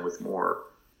providing them with more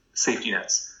safety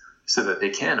nets so that they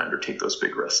can undertake those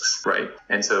big risks, right?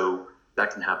 And so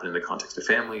that can happen in the context of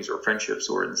families or friendships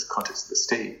or in the context of the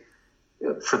state.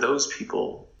 For those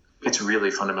people, it's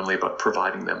really fundamentally about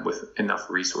providing them with enough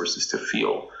resources to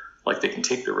feel like they can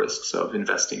take the risks of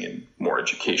investing in more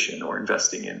education or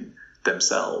investing in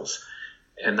themselves.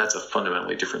 And that's a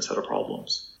fundamentally different set of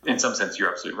problems. In some sense, you're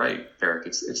absolutely right, Eric.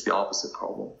 It's the opposite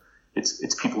problem.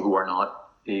 It's people who are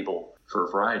not able, for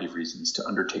a variety of reasons, to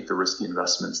undertake the risky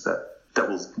investments that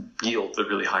will yield the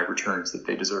really high returns that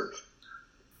they deserve.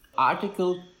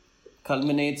 Article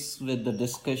culminates with the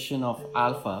discussion of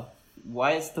alpha.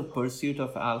 Why is the pursuit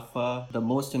of alpha the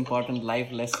most important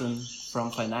life lesson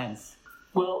from finance?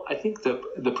 Well, I think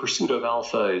the pursuit of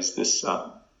alpha is this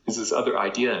other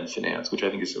idea in finance, which I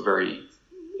think is a very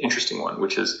interesting one,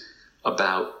 which is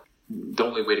about the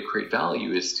only way to create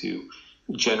value is to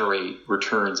generate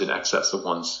returns in excess of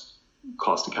one's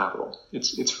cost of capital.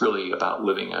 It's really about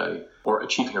living or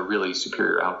achieving a really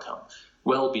superior outcome.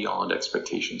 well beyond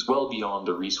expectations, well beyond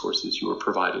the resources you were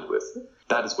provided with.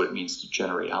 That is what it means to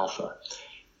generate alpha.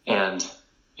 And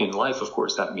in life, of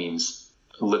course, that means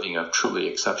living a truly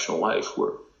exceptional life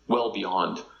where well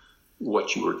beyond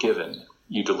what you were given,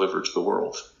 you deliver to the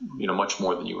world, much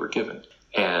more than you were given.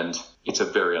 And it's a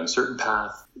very uncertain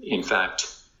path. In fact,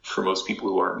 for most people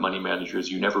who aren't money managers,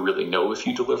 you never really know if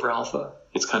you deliver alpha.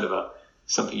 It's kind of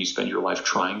something you spend your life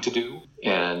trying to do.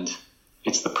 And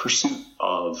it's the pursuit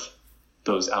of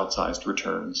those outsized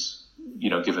returns,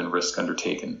 given risk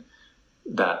undertaken,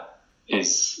 that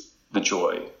is the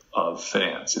joy of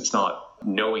finance. It's not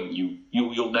knowing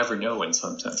you'll never know in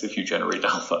some sense if you generate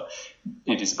alpha.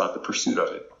 It is about the pursuit of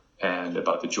it and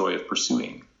about the joy of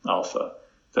pursuing alpha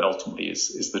that ultimately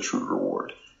is the true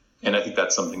reward. And I think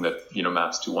that's something that,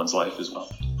 maps to one's life as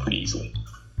well, pretty easily.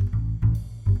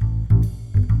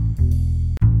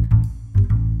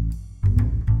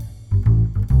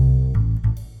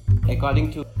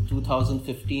 According to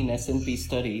 2015 S&P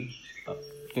study,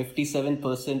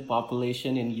 57%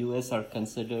 population in US are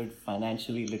considered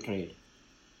financially literate.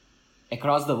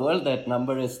 Across the world, that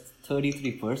number is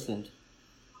 33%.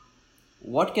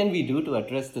 What can we do to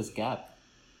address this gap?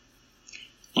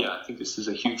 Yeah, I think this is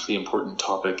a hugely important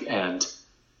topic, and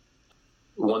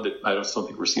one that I just don't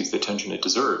think receives the attention it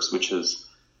deserves, which is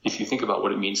if you think about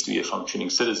what it means to be a functioning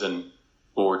citizen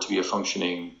or to be a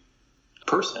functioning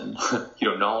person,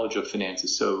 knowledge of finance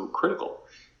is so critical.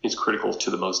 It's critical to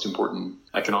the most important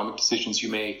economic decisions you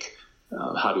make,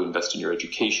 how to invest in your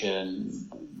education,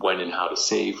 when and how to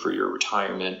save for your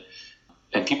retirement.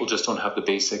 And people just don't have the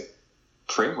basic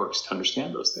frameworks to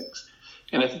understand those things.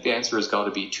 And I think the answer has got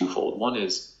to be twofold. One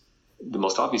is, the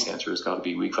most obvious answer has got to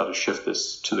be, we've got to shift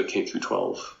this to the K through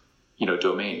 12,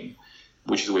 domain,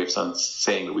 which is a way of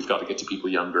saying that we've got to get to people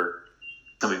younger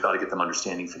and we've got to get them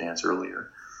understanding finance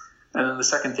earlier. And then the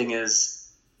second thing is,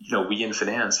 we in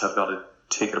finance have got to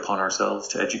take it upon ourselves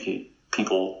to educate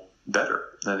people better.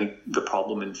 And I think the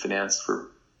problem in finance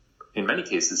in many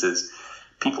cases is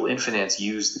people in finance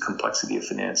use the complexity of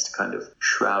finance to kind of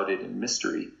shroud it in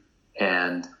mystery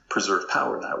and preserve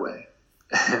power that way.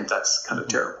 And that's kind of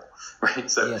terrible,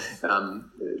 right? So yes.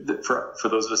 For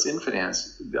those of us in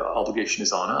finance, the obligation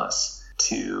is on us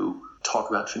to talk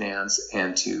about finance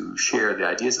and to share the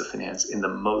ideas of finance in the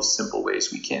most simple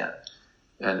ways we can.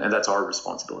 And that's our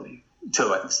responsibility.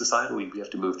 So I think societally, we have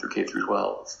to move through K through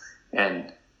 12.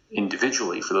 And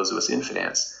individually, for those of us in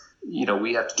finance,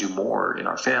 we have to do more in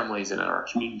our families and in our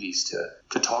communities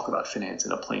to talk about finance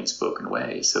in a plain spoken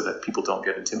way so that people don't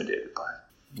get intimidated by it.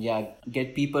 Yeah,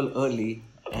 get people early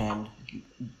and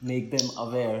make them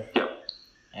aware. Yeah.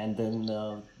 And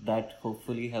then that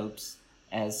hopefully helps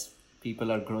as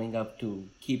people are growing up to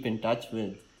keep in touch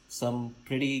with some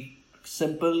pretty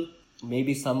simple,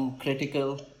 maybe some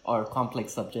critical or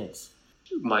complex subjects.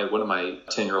 One of my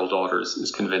 10-year-old daughters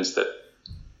is convinced that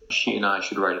she and I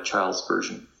should write a child's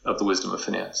version of The Wisdom of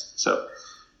Finance. So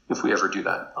if we ever do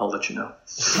that, I'll let you know.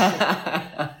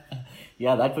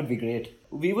 Yeah, that would be great.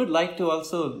 We would like to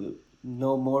also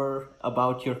know more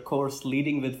about your course,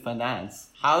 Leading with Finance.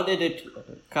 How did it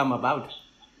come about?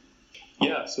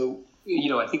 Yeah, so,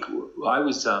 I think I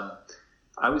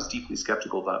was deeply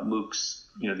skeptical about MOOCs,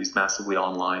 these massively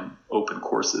online open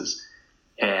courses.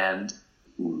 And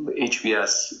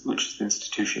HBS, which is the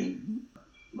institution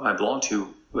I belong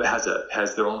to, has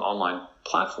their own online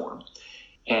platform.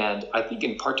 And I think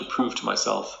in part to prove to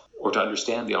myself or to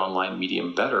understand the online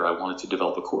medium better, I wanted to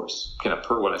develop a course. Kind of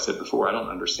per what I said before, I don't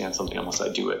understand something unless I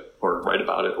do it or write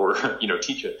about it or,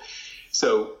 teach it.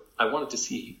 So I wanted to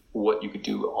see what you could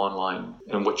do online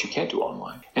and what you can't do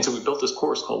online. And so we built this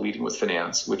course called Leading with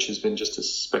Finance, which has been just a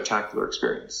spectacular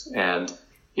experience. And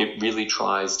it really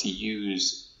tries to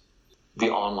use the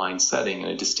online setting in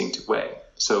a distinctive way.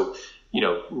 So,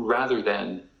 rather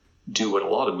than do what a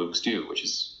lot of MOOCs do, which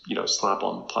is, slap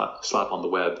on the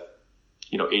web,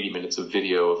 80 minutes of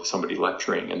video of somebody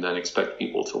lecturing and then expect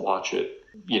people to watch it,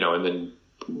 and then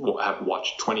have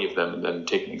watched 20 of them and then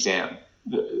take an exam.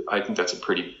 I think that's a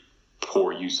pretty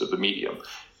poor use of the medium.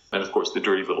 And of course, the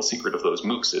dirty little secret of those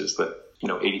MOOCs is that,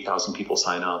 80,000 people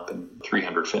sign up and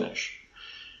 300 finish.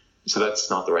 So that's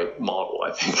not the right model,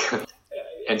 I think.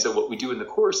 And so what we do in the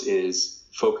course is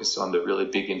focus on the really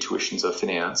big intuitions of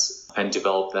finance and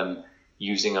develop them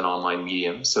using an online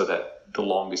medium so that the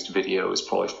longest video is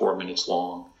probably 4 minutes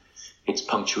long. It's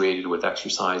punctuated with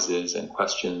exercises and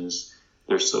questions.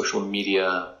 There's social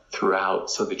media throughout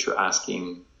so that you're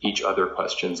asking each other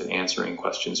questions and answering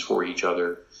questions for each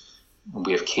other.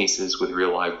 We have cases with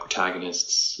real life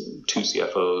protagonists, 2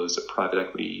 CFOs, a private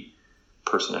equity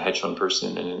person, a hedge fund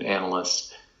person, and an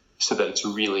analyst, so that it's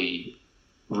really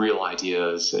real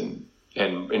ideas and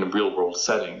and in a real world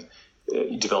setting,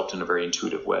 developed in a very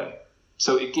intuitive way.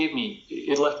 So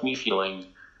it left me feeling,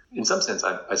 in some sense,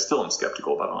 I still am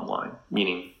skeptical about online,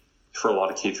 meaning for a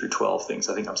lot of K through 12 things,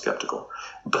 I think I'm skeptical.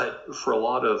 But for a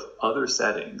lot of other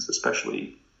settings,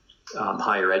 especially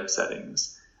higher ed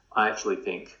settings, I actually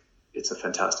think it's a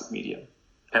fantastic medium.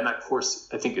 And that course,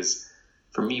 I think, is,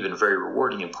 for me, been very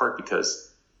rewarding, in part because,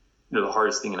 the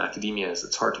hardest thing in academia is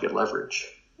it's hard to get leverage.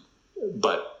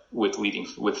 But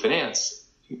with finance,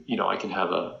 I can have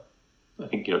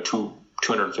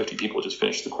 250 people just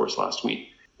finished the course last week.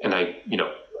 And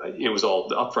it was all,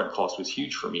 the upfront cost was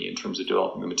huge for me in terms of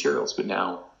developing the materials. But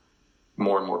now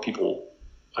more and more people,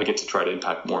 I get to try to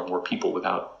impact more and more people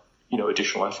without,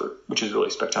 additional effort, which is really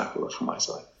spectacular from my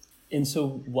side. And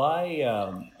so why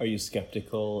are you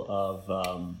skeptical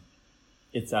of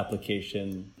its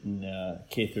application in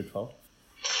K through 12?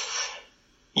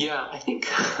 Yeah, I think,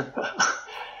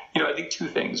 I think two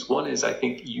things. One is, I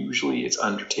think usually it's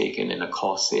undertaken in a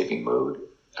cost-saving mode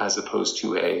as opposed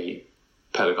to a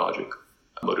pedagogic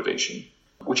motivation,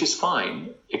 which is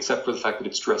fine, except for the fact that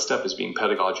it's dressed up as being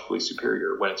pedagogically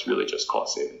superior when it's really just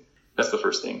cost-saving. That's the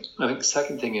first thing. I think the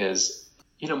second thing is,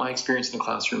 my experience in the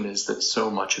classroom is that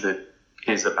so much of it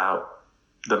is about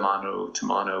the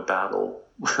mano-to-mano battle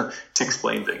to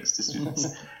explain things to students.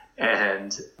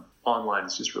 And online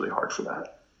is just really hard for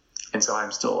that. And so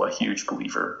I'm still a huge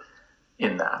believer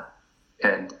in that.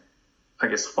 And I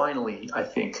guess finally, I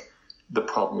think the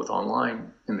problem with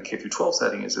online in the K through 12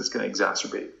 setting is it's going to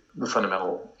exacerbate the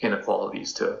fundamental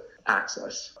inequalities to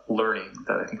access learning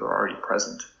that I think are already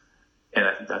present. And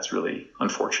I think that's really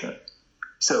unfortunate.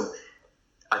 So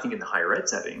I think in the higher ed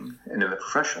setting and in the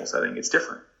professional setting, it's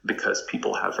different because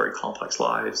people have very complex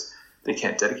lives. They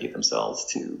can't dedicate themselves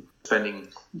to spending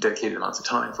dedicated amounts of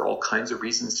time for all kinds of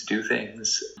reasons to do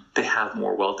things. They have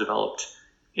more well-developed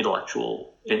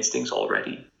intellectual instincts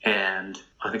already. And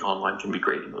I think online can be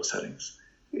great in those settings.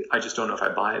 I just don't know if I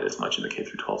buy it as much in the K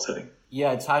through 12 setting.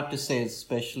 Yeah, it's hard to say,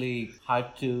 especially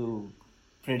hard to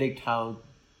predict how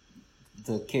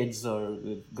the kids are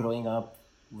growing up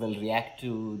will react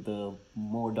to the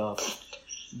mode of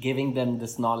giving them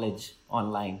this knowledge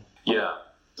online. Yeah.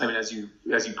 I mean, as you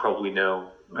probably know,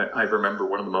 I remember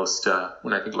one of the most,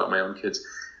 when I think about my own kids,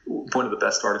 one of the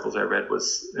best articles I read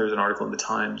there was an article in the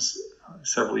Times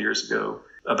several years ago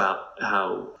about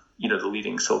how, the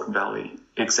leading Silicon Valley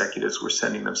executives were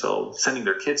sending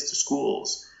their kids to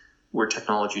schools where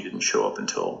technology didn't show up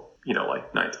until,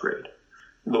 like ninth grade,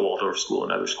 the Waldorf school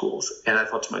and other schools. And I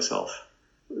thought to myself,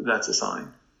 that's a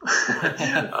sign.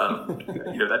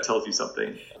 That tells you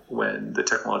something when the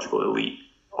technological elite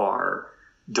are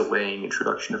delaying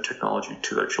introduction of technology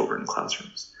to their children in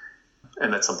classrooms.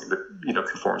 And that's something that,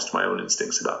 conforms to my own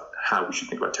instincts about how we should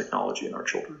think about technology in our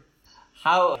children.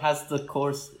 How has the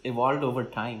course evolved over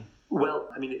time? Well,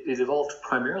 I mean, it evolved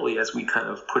primarily as we kind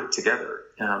of put it together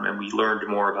and we learned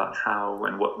more about how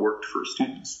and what worked for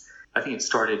students. I think it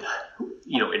started,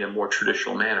 in a more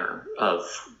traditional manner of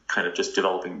kind of just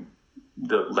developing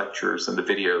the lectures and the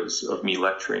videos of me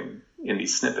lecturing in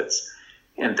these snippets.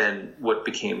 And then what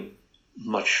became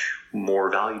much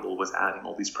more valuable was adding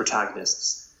all these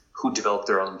protagonists who developed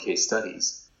their own case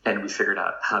studies. And we figured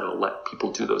out how to let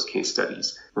people do those case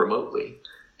studies remotely.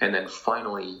 And then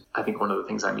finally, I think one of the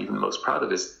things I'm even most proud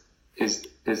of is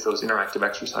those interactive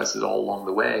exercises all along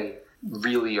the way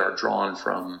really are drawn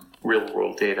from real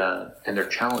world data, and they're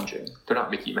challenging. They're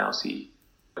not Mickey Mousey.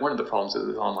 One of the problems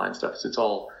with online stuff is it's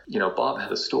all, Bob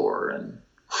had a store and,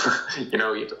 he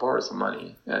had to borrow some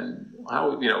money, and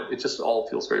how, it just all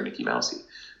feels very Mickey Mousey.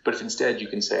 But if instead you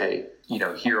can say,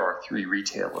 here are three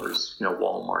retailers,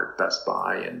 Walmart, Best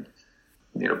Buy, and,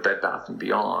 Bed Bath &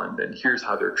 Beyond, and here's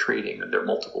how they're trading and their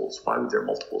multiples. Why would their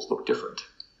multiples look different?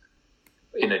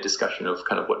 In a discussion of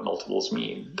kind of what multiples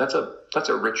mean, that's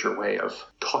a richer way of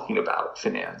talking about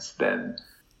finance than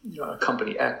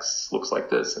company X looks like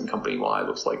this and company Y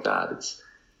looks like that.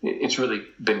 It's really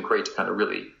been great to kind of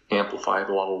really amplify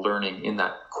a lot of learning in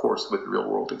that course with real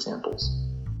world examples.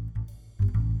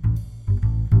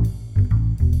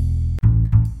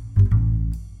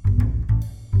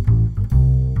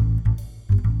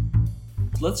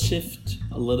 Let's shift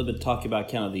a little bit, talk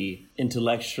about kind of the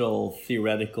intellectual,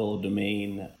 theoretical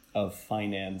domain of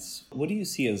finance. What do you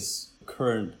see as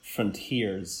current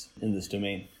frontiers in this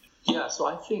domain? Yeah, so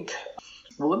I think,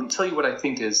 let me tell you what I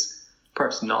think is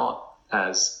perhaps not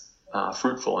as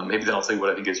fruitful, and maybe then I'll tell you what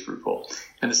I think is fruitful.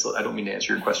 And this, I don't mean to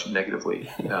answer your question negatively,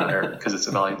 Eric, because it's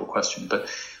a valuable question, but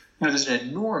there's an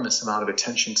enormous amount of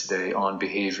attention today on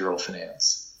behavioral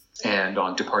finance and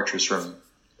on departures from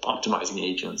optimizing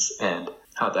agents and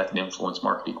how that can influence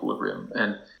market equilibrium.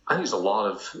 And I think there's a lot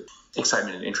of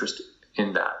excitement and interest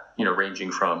in that,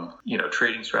 ranging from,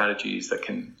 trading strategies that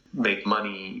can make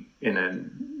money in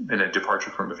a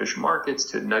departure from efficient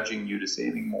markets to nudging you to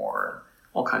saving more,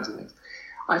 all kinds of things.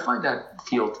 I find that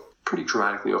field pretty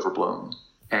dramatically overblown,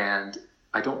 and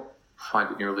I don't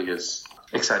find it nearly as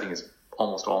exciting as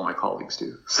almost all my colleagues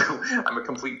do. So I'm a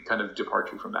complete kind of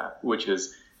departure from that, which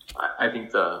is, I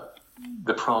think the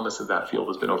promise of that field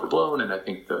has been overblown, and I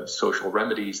think the social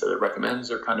remedies that it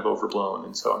recommends are kind of overblown,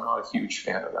 and so I'm not a huge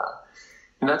fan of that.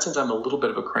 In that sense, I'm a little bit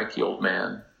of a cranky old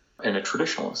man and a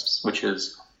traditionalist, which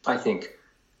is, I think,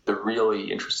 the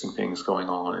really interesting things going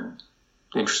on and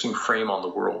the interesting frame on the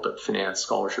world that finance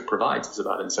scholarship provides is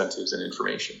about incentives and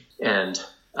information. And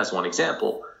as one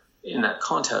example, in that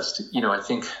context, I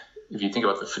think if you think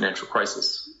about the financial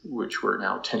crisis, which we're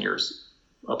now 10 years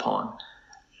upon,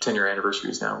 10-year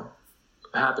anniversary is now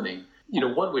happening,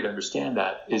 one way to understand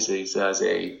that is as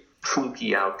a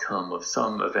fluky outcome of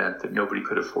some event that nobody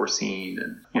could have foreseen,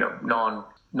 and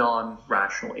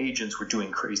non-rational agents were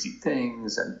doing crazy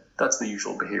things, and that's the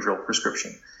usual behavioral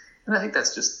prescription. And I think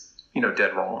that's just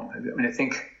dead wrong. I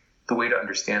think the way to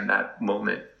understand that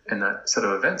moment and that set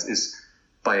of events is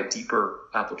by a deeper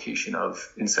application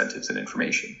of incentives and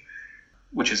information,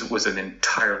 which was an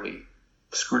entirely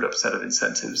screwed up set of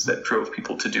incentives that drove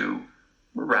people to do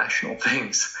rational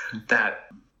things that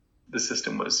the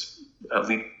system was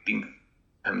leading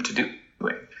them to do.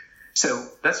 So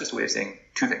that's just a way of saying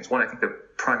two things. One, I think the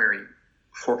primary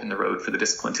fork in the road for the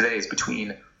discipline today is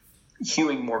between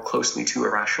hewing more closely to a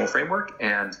rational framework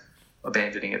and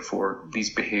abandoning it for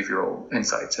these behavioral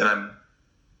insights. And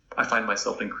I find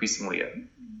myself increasingly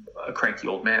a cranky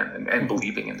old man and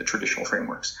believing in the traditional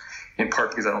frameworks, in part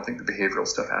because I don't think the behavioral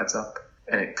stuff adds up,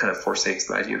 and it kind of forsakes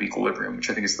the idea of equilibrium, which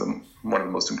I think is one of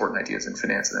the most important ideas in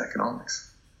finance and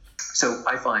economics. So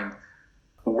I find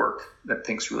work that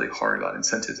thinks really hard about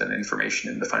incentives and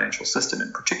information in the financial system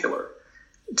in particular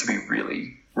to be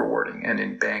really rewarding, and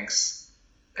in banks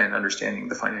and understanding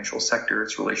the financial sector,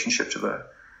 its relationship to the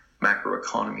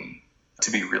macroeconomy,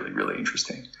 to be really, really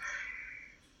interesting.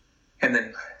 And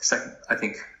then second, I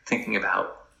think thinking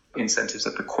about incentives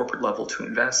at the corporate level to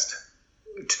invest,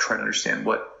 to try to understand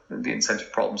what the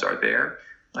incentive problems are there,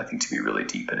 I think to be really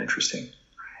deep and interesting.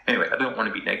 Anyway, I don't want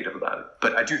to be negative about it,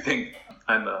 but I do think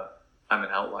I'm an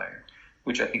outlier,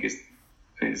 which I think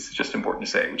is just important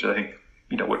to say, which I think,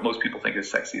 what most people think is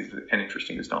sexy and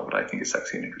interesting is not what I think is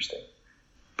sexy and interesting.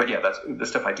 But yeah, that's the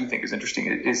stuff I do think is interesting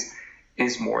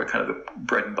is more kind of the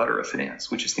bread and butter of finance,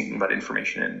 which is thinking about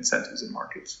information and incentives in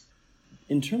markets.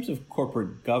 In terms of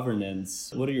corporate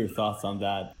governance, what are your thoughts on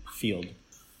that field?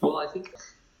 Well, I think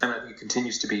it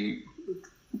continues to be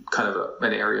kind of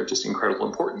an area of just incredible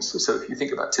importance. So if you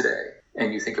think about today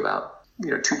and you think about,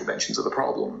 two dimensions of the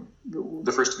problem,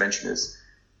 the first dimension is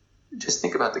just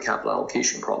think about the capital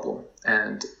allocation problem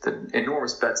and the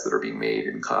enormous bets that are being made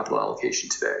in capital allocation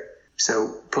today.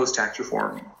 So post-tax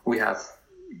reform, we have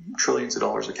trillions of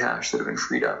dollars of cash that have been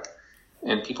freed up,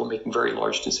 and people making very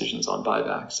large decisions on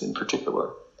buybacks in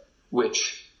particular,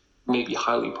 which may be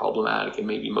highly problematic and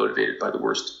may be motivated by the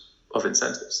worst of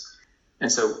incentives.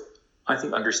 And so I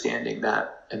think understanding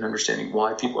that and understanding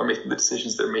why people are making the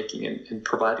decisions they're making and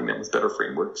providing them with better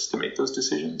frameworks to make those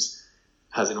decisions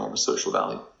has enormous social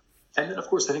value. And then, of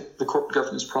course, I think the corporate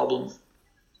governance problem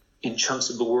in chunks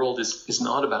of the world is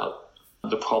not about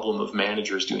the problem of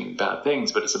managers doing bad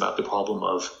things, but it's about the problem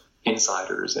of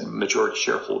insiders and majority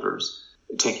shareholders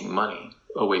taking money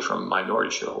away from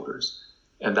minority shareholders.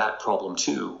 And that problem,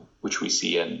 too, which we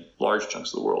see in large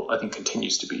chunks of the world, I think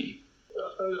continues to be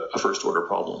a first-order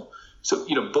problem. So,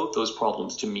 both those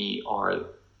problems to me are,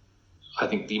 I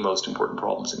think, the most important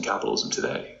problems in capitalism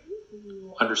today.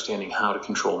 Understanding how to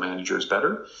control managers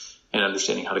better and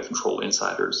understanding how to control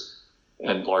insiders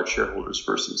and large shareholders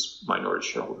versus minority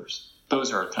shareholders.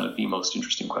 Those are kind of the most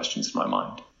interesting questions in my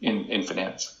mind in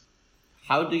finance.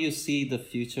 How do you see the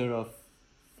future of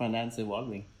finance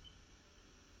evolving?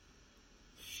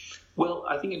 Well,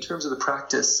 I think in terms of the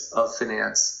practice of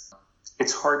finance,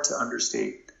 it's hard to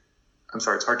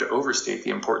overstate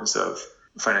the importance of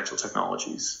financial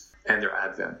technologies and their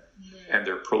advent and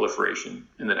their proliferation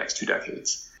in the next 2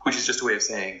 decades, which is just a way of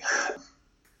saying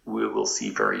we will see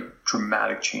very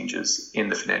dramatic changes in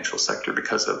the financial sector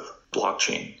because of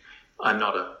blockchain. I'm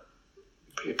not a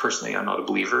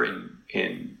believer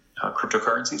in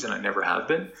cryptocurrencies, and I never have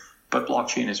been, but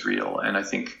blockchain is real. And I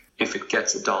think if it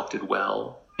gets adopted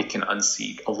well, it can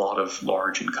unseat a lot of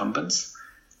large incumbents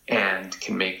and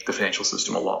can make the financial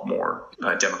system a lot more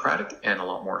democratic and a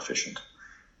lot more efficient.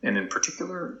 And in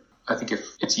particular, I think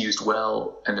if it's used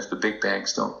well, and if the big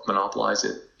banks don't monopolize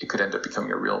it, it could end up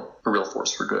becoming a real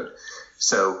force for good.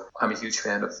 So I'm a huge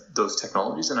fan of those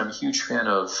technologies, and I'm a huge fan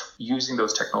of using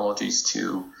those technologies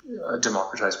to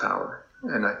democratize power.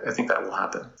 And I think that will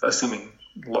happen, assuming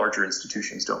larger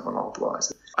institutions don't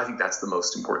monopolize it. I think that's the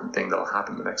most important thing that'll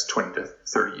happen in the next 20 to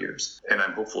 30 years. And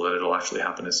I'm hopeful that it'll actually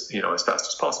happen as fast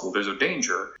as possible. There's a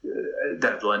danger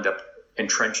that it'll end up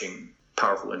entrenching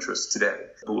powerful interests today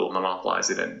who will monopolize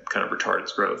it and kind of retard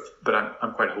its growth. But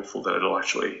I'm quite hopeful that it'll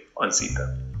actually unseat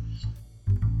them.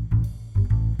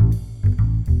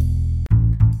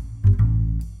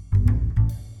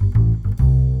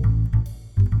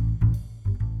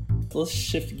 Let's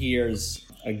shift gears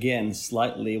again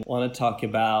slightly. I want to talk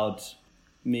about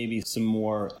maybe some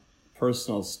more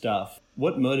personal stuff.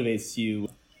 What motivates you?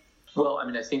 Well,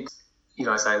 I think,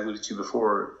 as I alluded to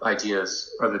before,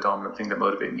 ideas are the dominant thing that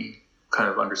motivate me. Kind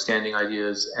of understanding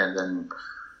ideas and then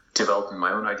developing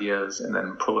my own ideas and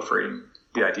then proliferating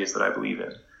the ideas that I believe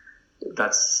in.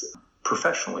 That's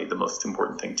professionally the most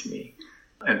important thing to me.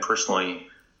 And personally,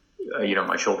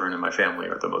 my children and my family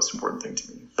are the most important thing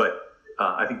to me. But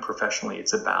I think professionally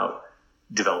it's about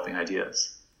developing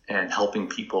ideas and helping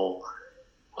people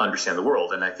understand the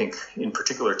world. And I think in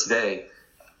particular today,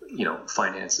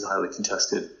 finance is highly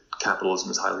contested,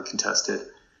 capitalism is highly contested,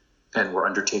 and we're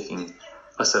undertaking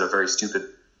a set of very stupid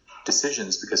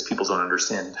decisions because people don't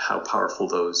understand how powerful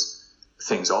those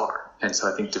things are. And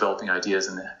so I think developing ideas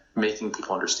and making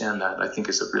people understand that, I think,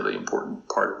 is a really important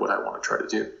part of what I want to try to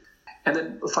do. And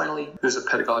then finally, there's a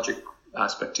pedagogic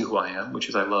aspect to who I am, which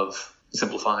is I love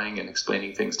simplifying and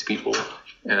explaining things to people.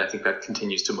 And I think that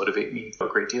continues to motivate me a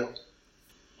great deal.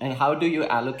 And how do you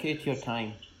allocate your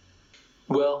time?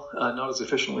 Well, not as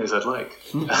efficiently as I'd like.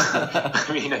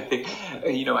 I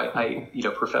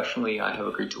think, professionally, I have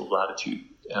a great deal of latitude,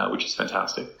 which is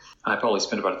fantastic. I probably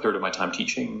spend about a third of my time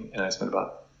teaching, and I spend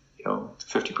about,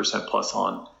 50% plus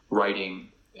on writing,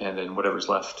 and then whatever's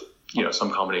left,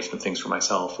 some combination of things for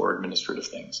myself or administrative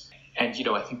things. And,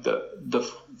 I think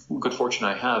the good fortune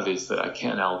I have is that I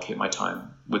can allocate my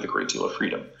time with a great deal of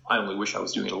freedom. I only wish I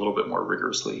was doing it a little bit more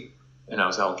rigorously, and I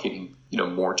was allocating,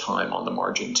 more time on the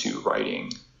margin to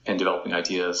writing and developing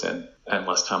ideas and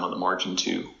less time on the margin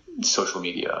to social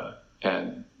media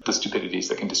and the stupidities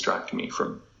that can distract me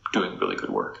from doing really good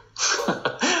work.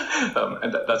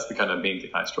 And that's the kind of main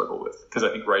thing I struggle with, because I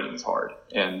think writing is hard,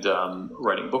 and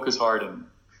writing a book is hard, and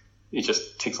it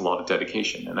just takes a lot of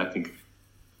dedication. And I think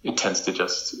it tends to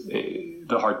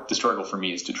the struggle for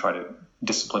me is to try to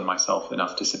discipline myself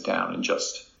enough to sit down and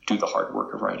just do the hard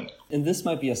work of writing. And this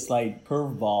might be a slight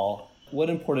curveball. What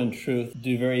important truth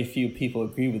do very few people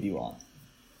agree with you on?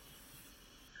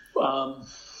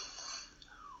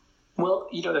 Well,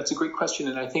 that's a great question.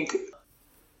 And I think,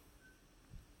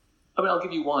 I'll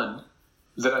give you one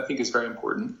that I think is very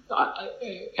important.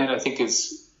 And I think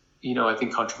is,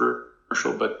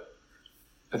 controversial, but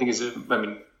I think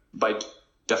by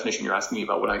definition, you're asking me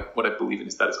about what I believe in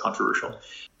is that is controversial.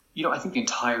 I think the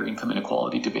entire income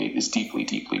inequality debate is deeply,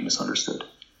 deeply misunderstood.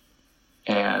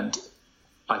 And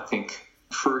I think,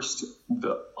 first,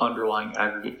 the underlying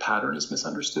aggregate pattern is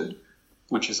misunderstood,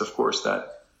 which is, of course,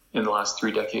 that in the last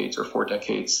 3 decades or 4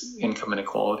 decades, income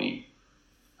inequality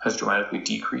has dramatically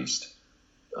decreased,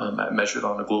 measured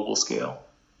on a global scale.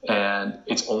 And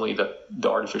it's only the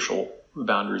artificial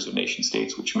boundaries of nation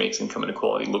states which makes income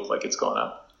inequality look like it's gone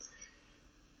up.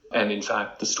 And in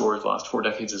fact, the story of the last 4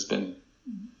 decades has been,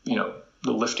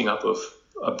 the lifting up of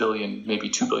 1 billion, maybe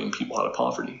 2 billion people out of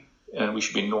poverty. And we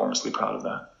should be enormously proud of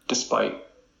that, despite,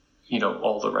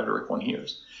 all the rhetoric one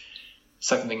hears.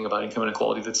 Second thing about income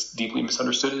inequality that's deeply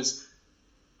misunderstood is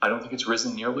I don't think it's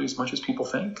risen nearly as much as people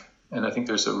think. And I think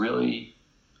there's a really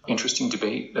interesting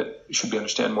debate that should be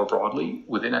understood more broadly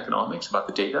within economics about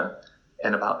the data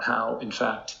and about how, in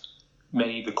fact,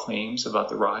 many of the claims about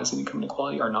the rise in income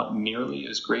inequality are not nearly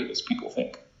as great as people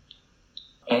think.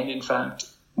 And in fact,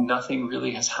 nothing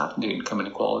really has happened to income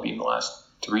inequality in the last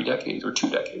 3 decades or 2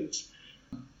 decades.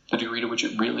 The degree to which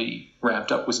it really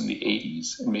ramped up was in the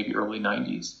 80s and maybe early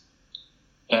 90s.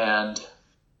 And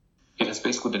it has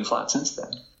basically been flat since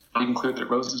then. Not even clear that it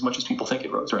rose as much as people think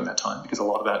it rose during that time, because a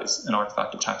lot of that is an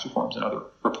artifact of tax reforms and other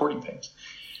reporting things.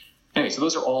 Anyway, so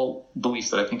those are all beliefs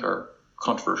that I think are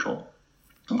controversial.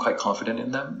 I'm quite confident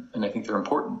in them, and I think they're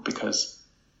important because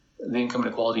the income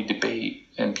inequality debate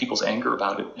and people's anger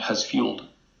about it has fueled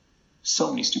so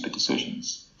many stupid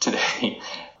decisions today.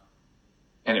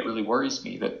 And it really worries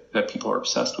me that people are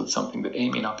obsessed with something that A,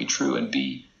 may not be true, and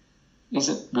B,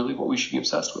 isn't really what we should be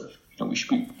obsessed with. We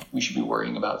should be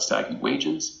worrying about stagnant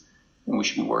wages, and we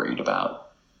should be worried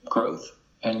about growth.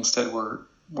 And instead we're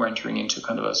we're entering into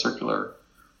kind of a circular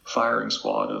firing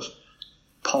squad of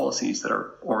policies that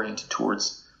are oriented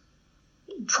towards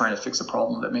trying to fix a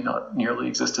problem that may not nearly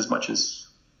exist as much as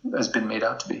has been made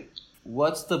out to be.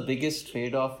 What's the biggest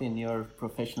trade-off in your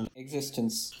professional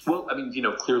existence? Well, I mean,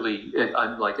 clearly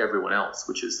I'm like everyone else,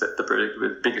 which is that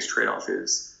the biggest trade-off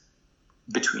is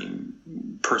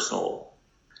between personal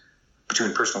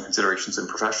considerations and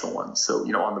professional ones. So,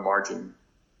 on the margin,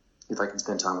 if I can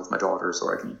spend time with my daughters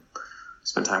or I can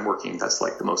spend time working, that's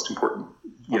like the most important,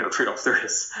 trade-off there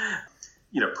is.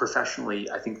 Professionally,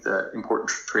 I think the important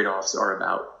trade-offs are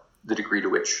about the degree to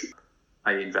which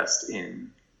I invest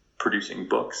in producing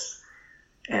books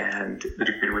and the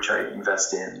degree to which I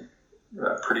invest in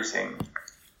producing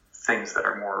things that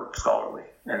are more scholarly.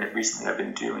 And recently I've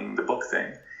been doing the book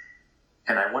thing,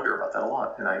 and I wonder about that a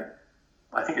lot. And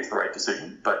I think it's the right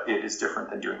decision, but it is different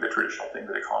than doing the traditional thing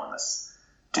that economists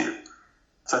do.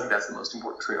 So I think that's the most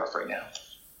important trade-off right now.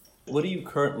 What are you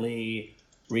currently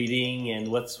reading,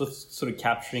 and what's sort of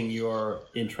capturing your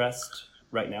interest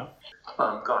right now?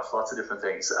 Lots of different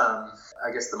things.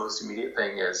 I guess the most immediate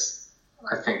thing is,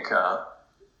 I think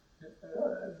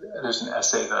there's an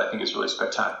essay that I think is really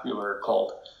spectacular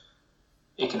called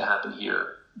 "It Can Happen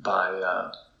Here"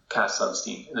 by Cass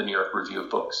Sunstein in the New York Review of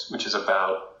Books, which is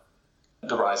about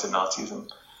the rise of Nazism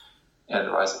and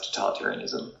the rise of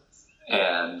totalitarianism.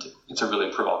 And it's a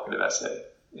really provocative essay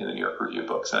in the New York Review of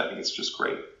Books, and I think it's just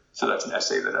great. So that's an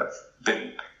essay that I've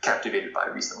been captivated by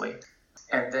recently.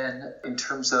 And then in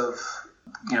terms of,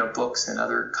 books and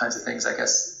other kinds of things, I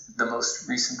guess the most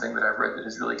recent thing that I've read that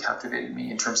has really captivated me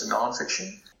in terms of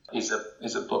nonfiction is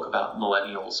a book about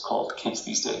millennials called Kids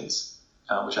These Days,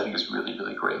 which I think is really,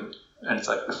 really great. And it's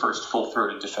like the first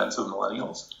full-throated defense of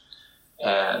millennials.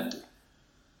 And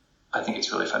I think it's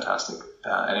really fantastic.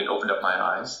 And it opened up my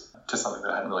eyes to something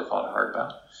that I hadn't really thought hard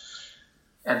about.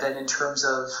 And then in terms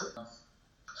of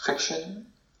fiction,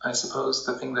 I suppose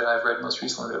the thing that I've read most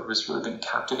recently that has really been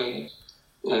captivating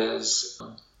is,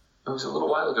 it was a little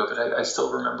while ago, but I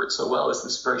still remember it so well, is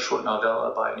this very short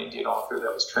novella by an Indian author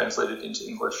that was translated into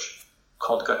English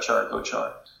called Gachar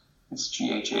Ghochar. It's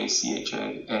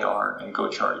G-H-A-C-H-A-A-R and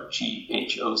Ghochar,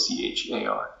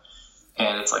 G-H-O-C-H-A-R.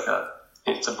 And it's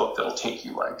a book that'll take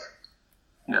you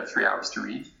 3 hours to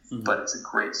read, but it's a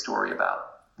great story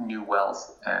about new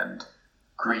wealth and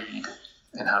greed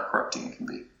and how corrupting it can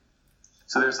be.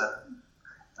 So there's a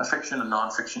fiction, a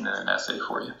nonfiction, and an essay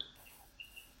for you.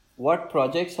 What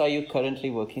projects are you currently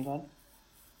working on?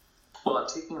 Well, I'm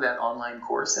taking that online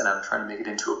course and I'm trying to make it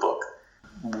into a book,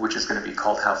 which is going to be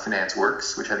called How Finance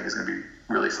Works, which I think is going to be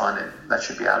really fun, and that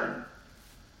should be out in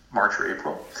March or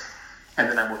April. And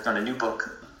then I'm working on a new book,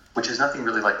 which is nothing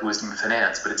really like Wisdom of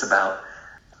Finance, but it's about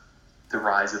the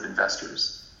rise of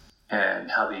investors and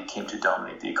how they came to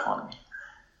dominate the economy.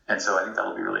 And so I think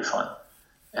that'll be really fun.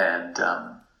 And,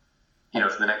 for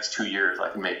the next 2 years, I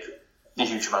can make a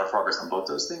huge amount of progress on both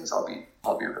those things. I'll be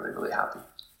really, really happy.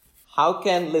 How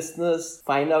can listeners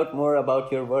find out more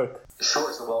about your work?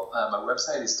 Sure. So, my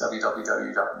website is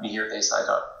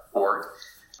www.mihirdesai.org.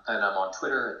 And I'm on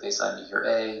Twitter at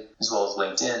DesaiMihirA, as well as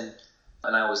LinkedIn.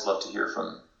 And I always love to hear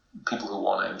from people who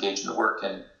want to engage in the work.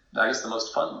 And I guess the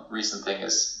most fun recent thing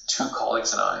is 2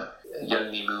 colleagues and I,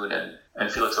 Young-Mi Moon and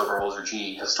Felix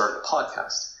Overholzer-G, have started a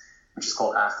podcast, which is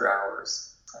called After Hours.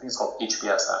 I think it's called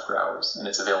HBS After Hours, and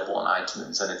it's available on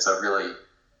iTunes, and it's been a really,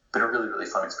 really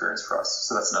fun experience for us.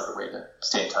 So that's another way to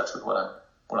stay in touch with what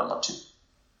I'm up to.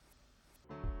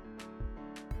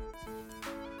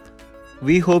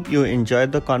 We hope you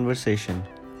enjoyed the conversation.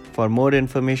 For more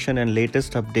information and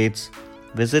latest updates,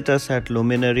 visit us at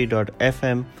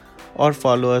luminary.fm or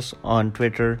follow us on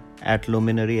Twitter at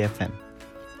luminaryfm.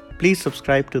 Please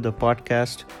subscribe to the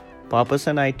podcast, pop us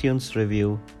an iTunes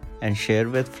review, and share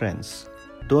with friends.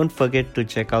 Don't forget to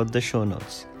check out the show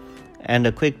notes. And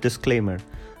a quick disclaimer,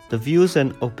 the views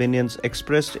and opinions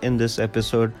expressed in this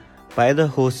episode by the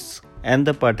hosts and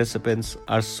the participants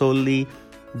are solely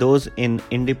those in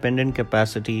independent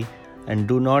capacity and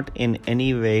do not in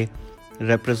any way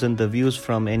represent the views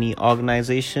from any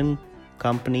organization,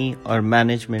 company, or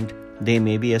management they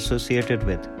may be associated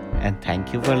with. And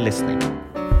thank you for listening.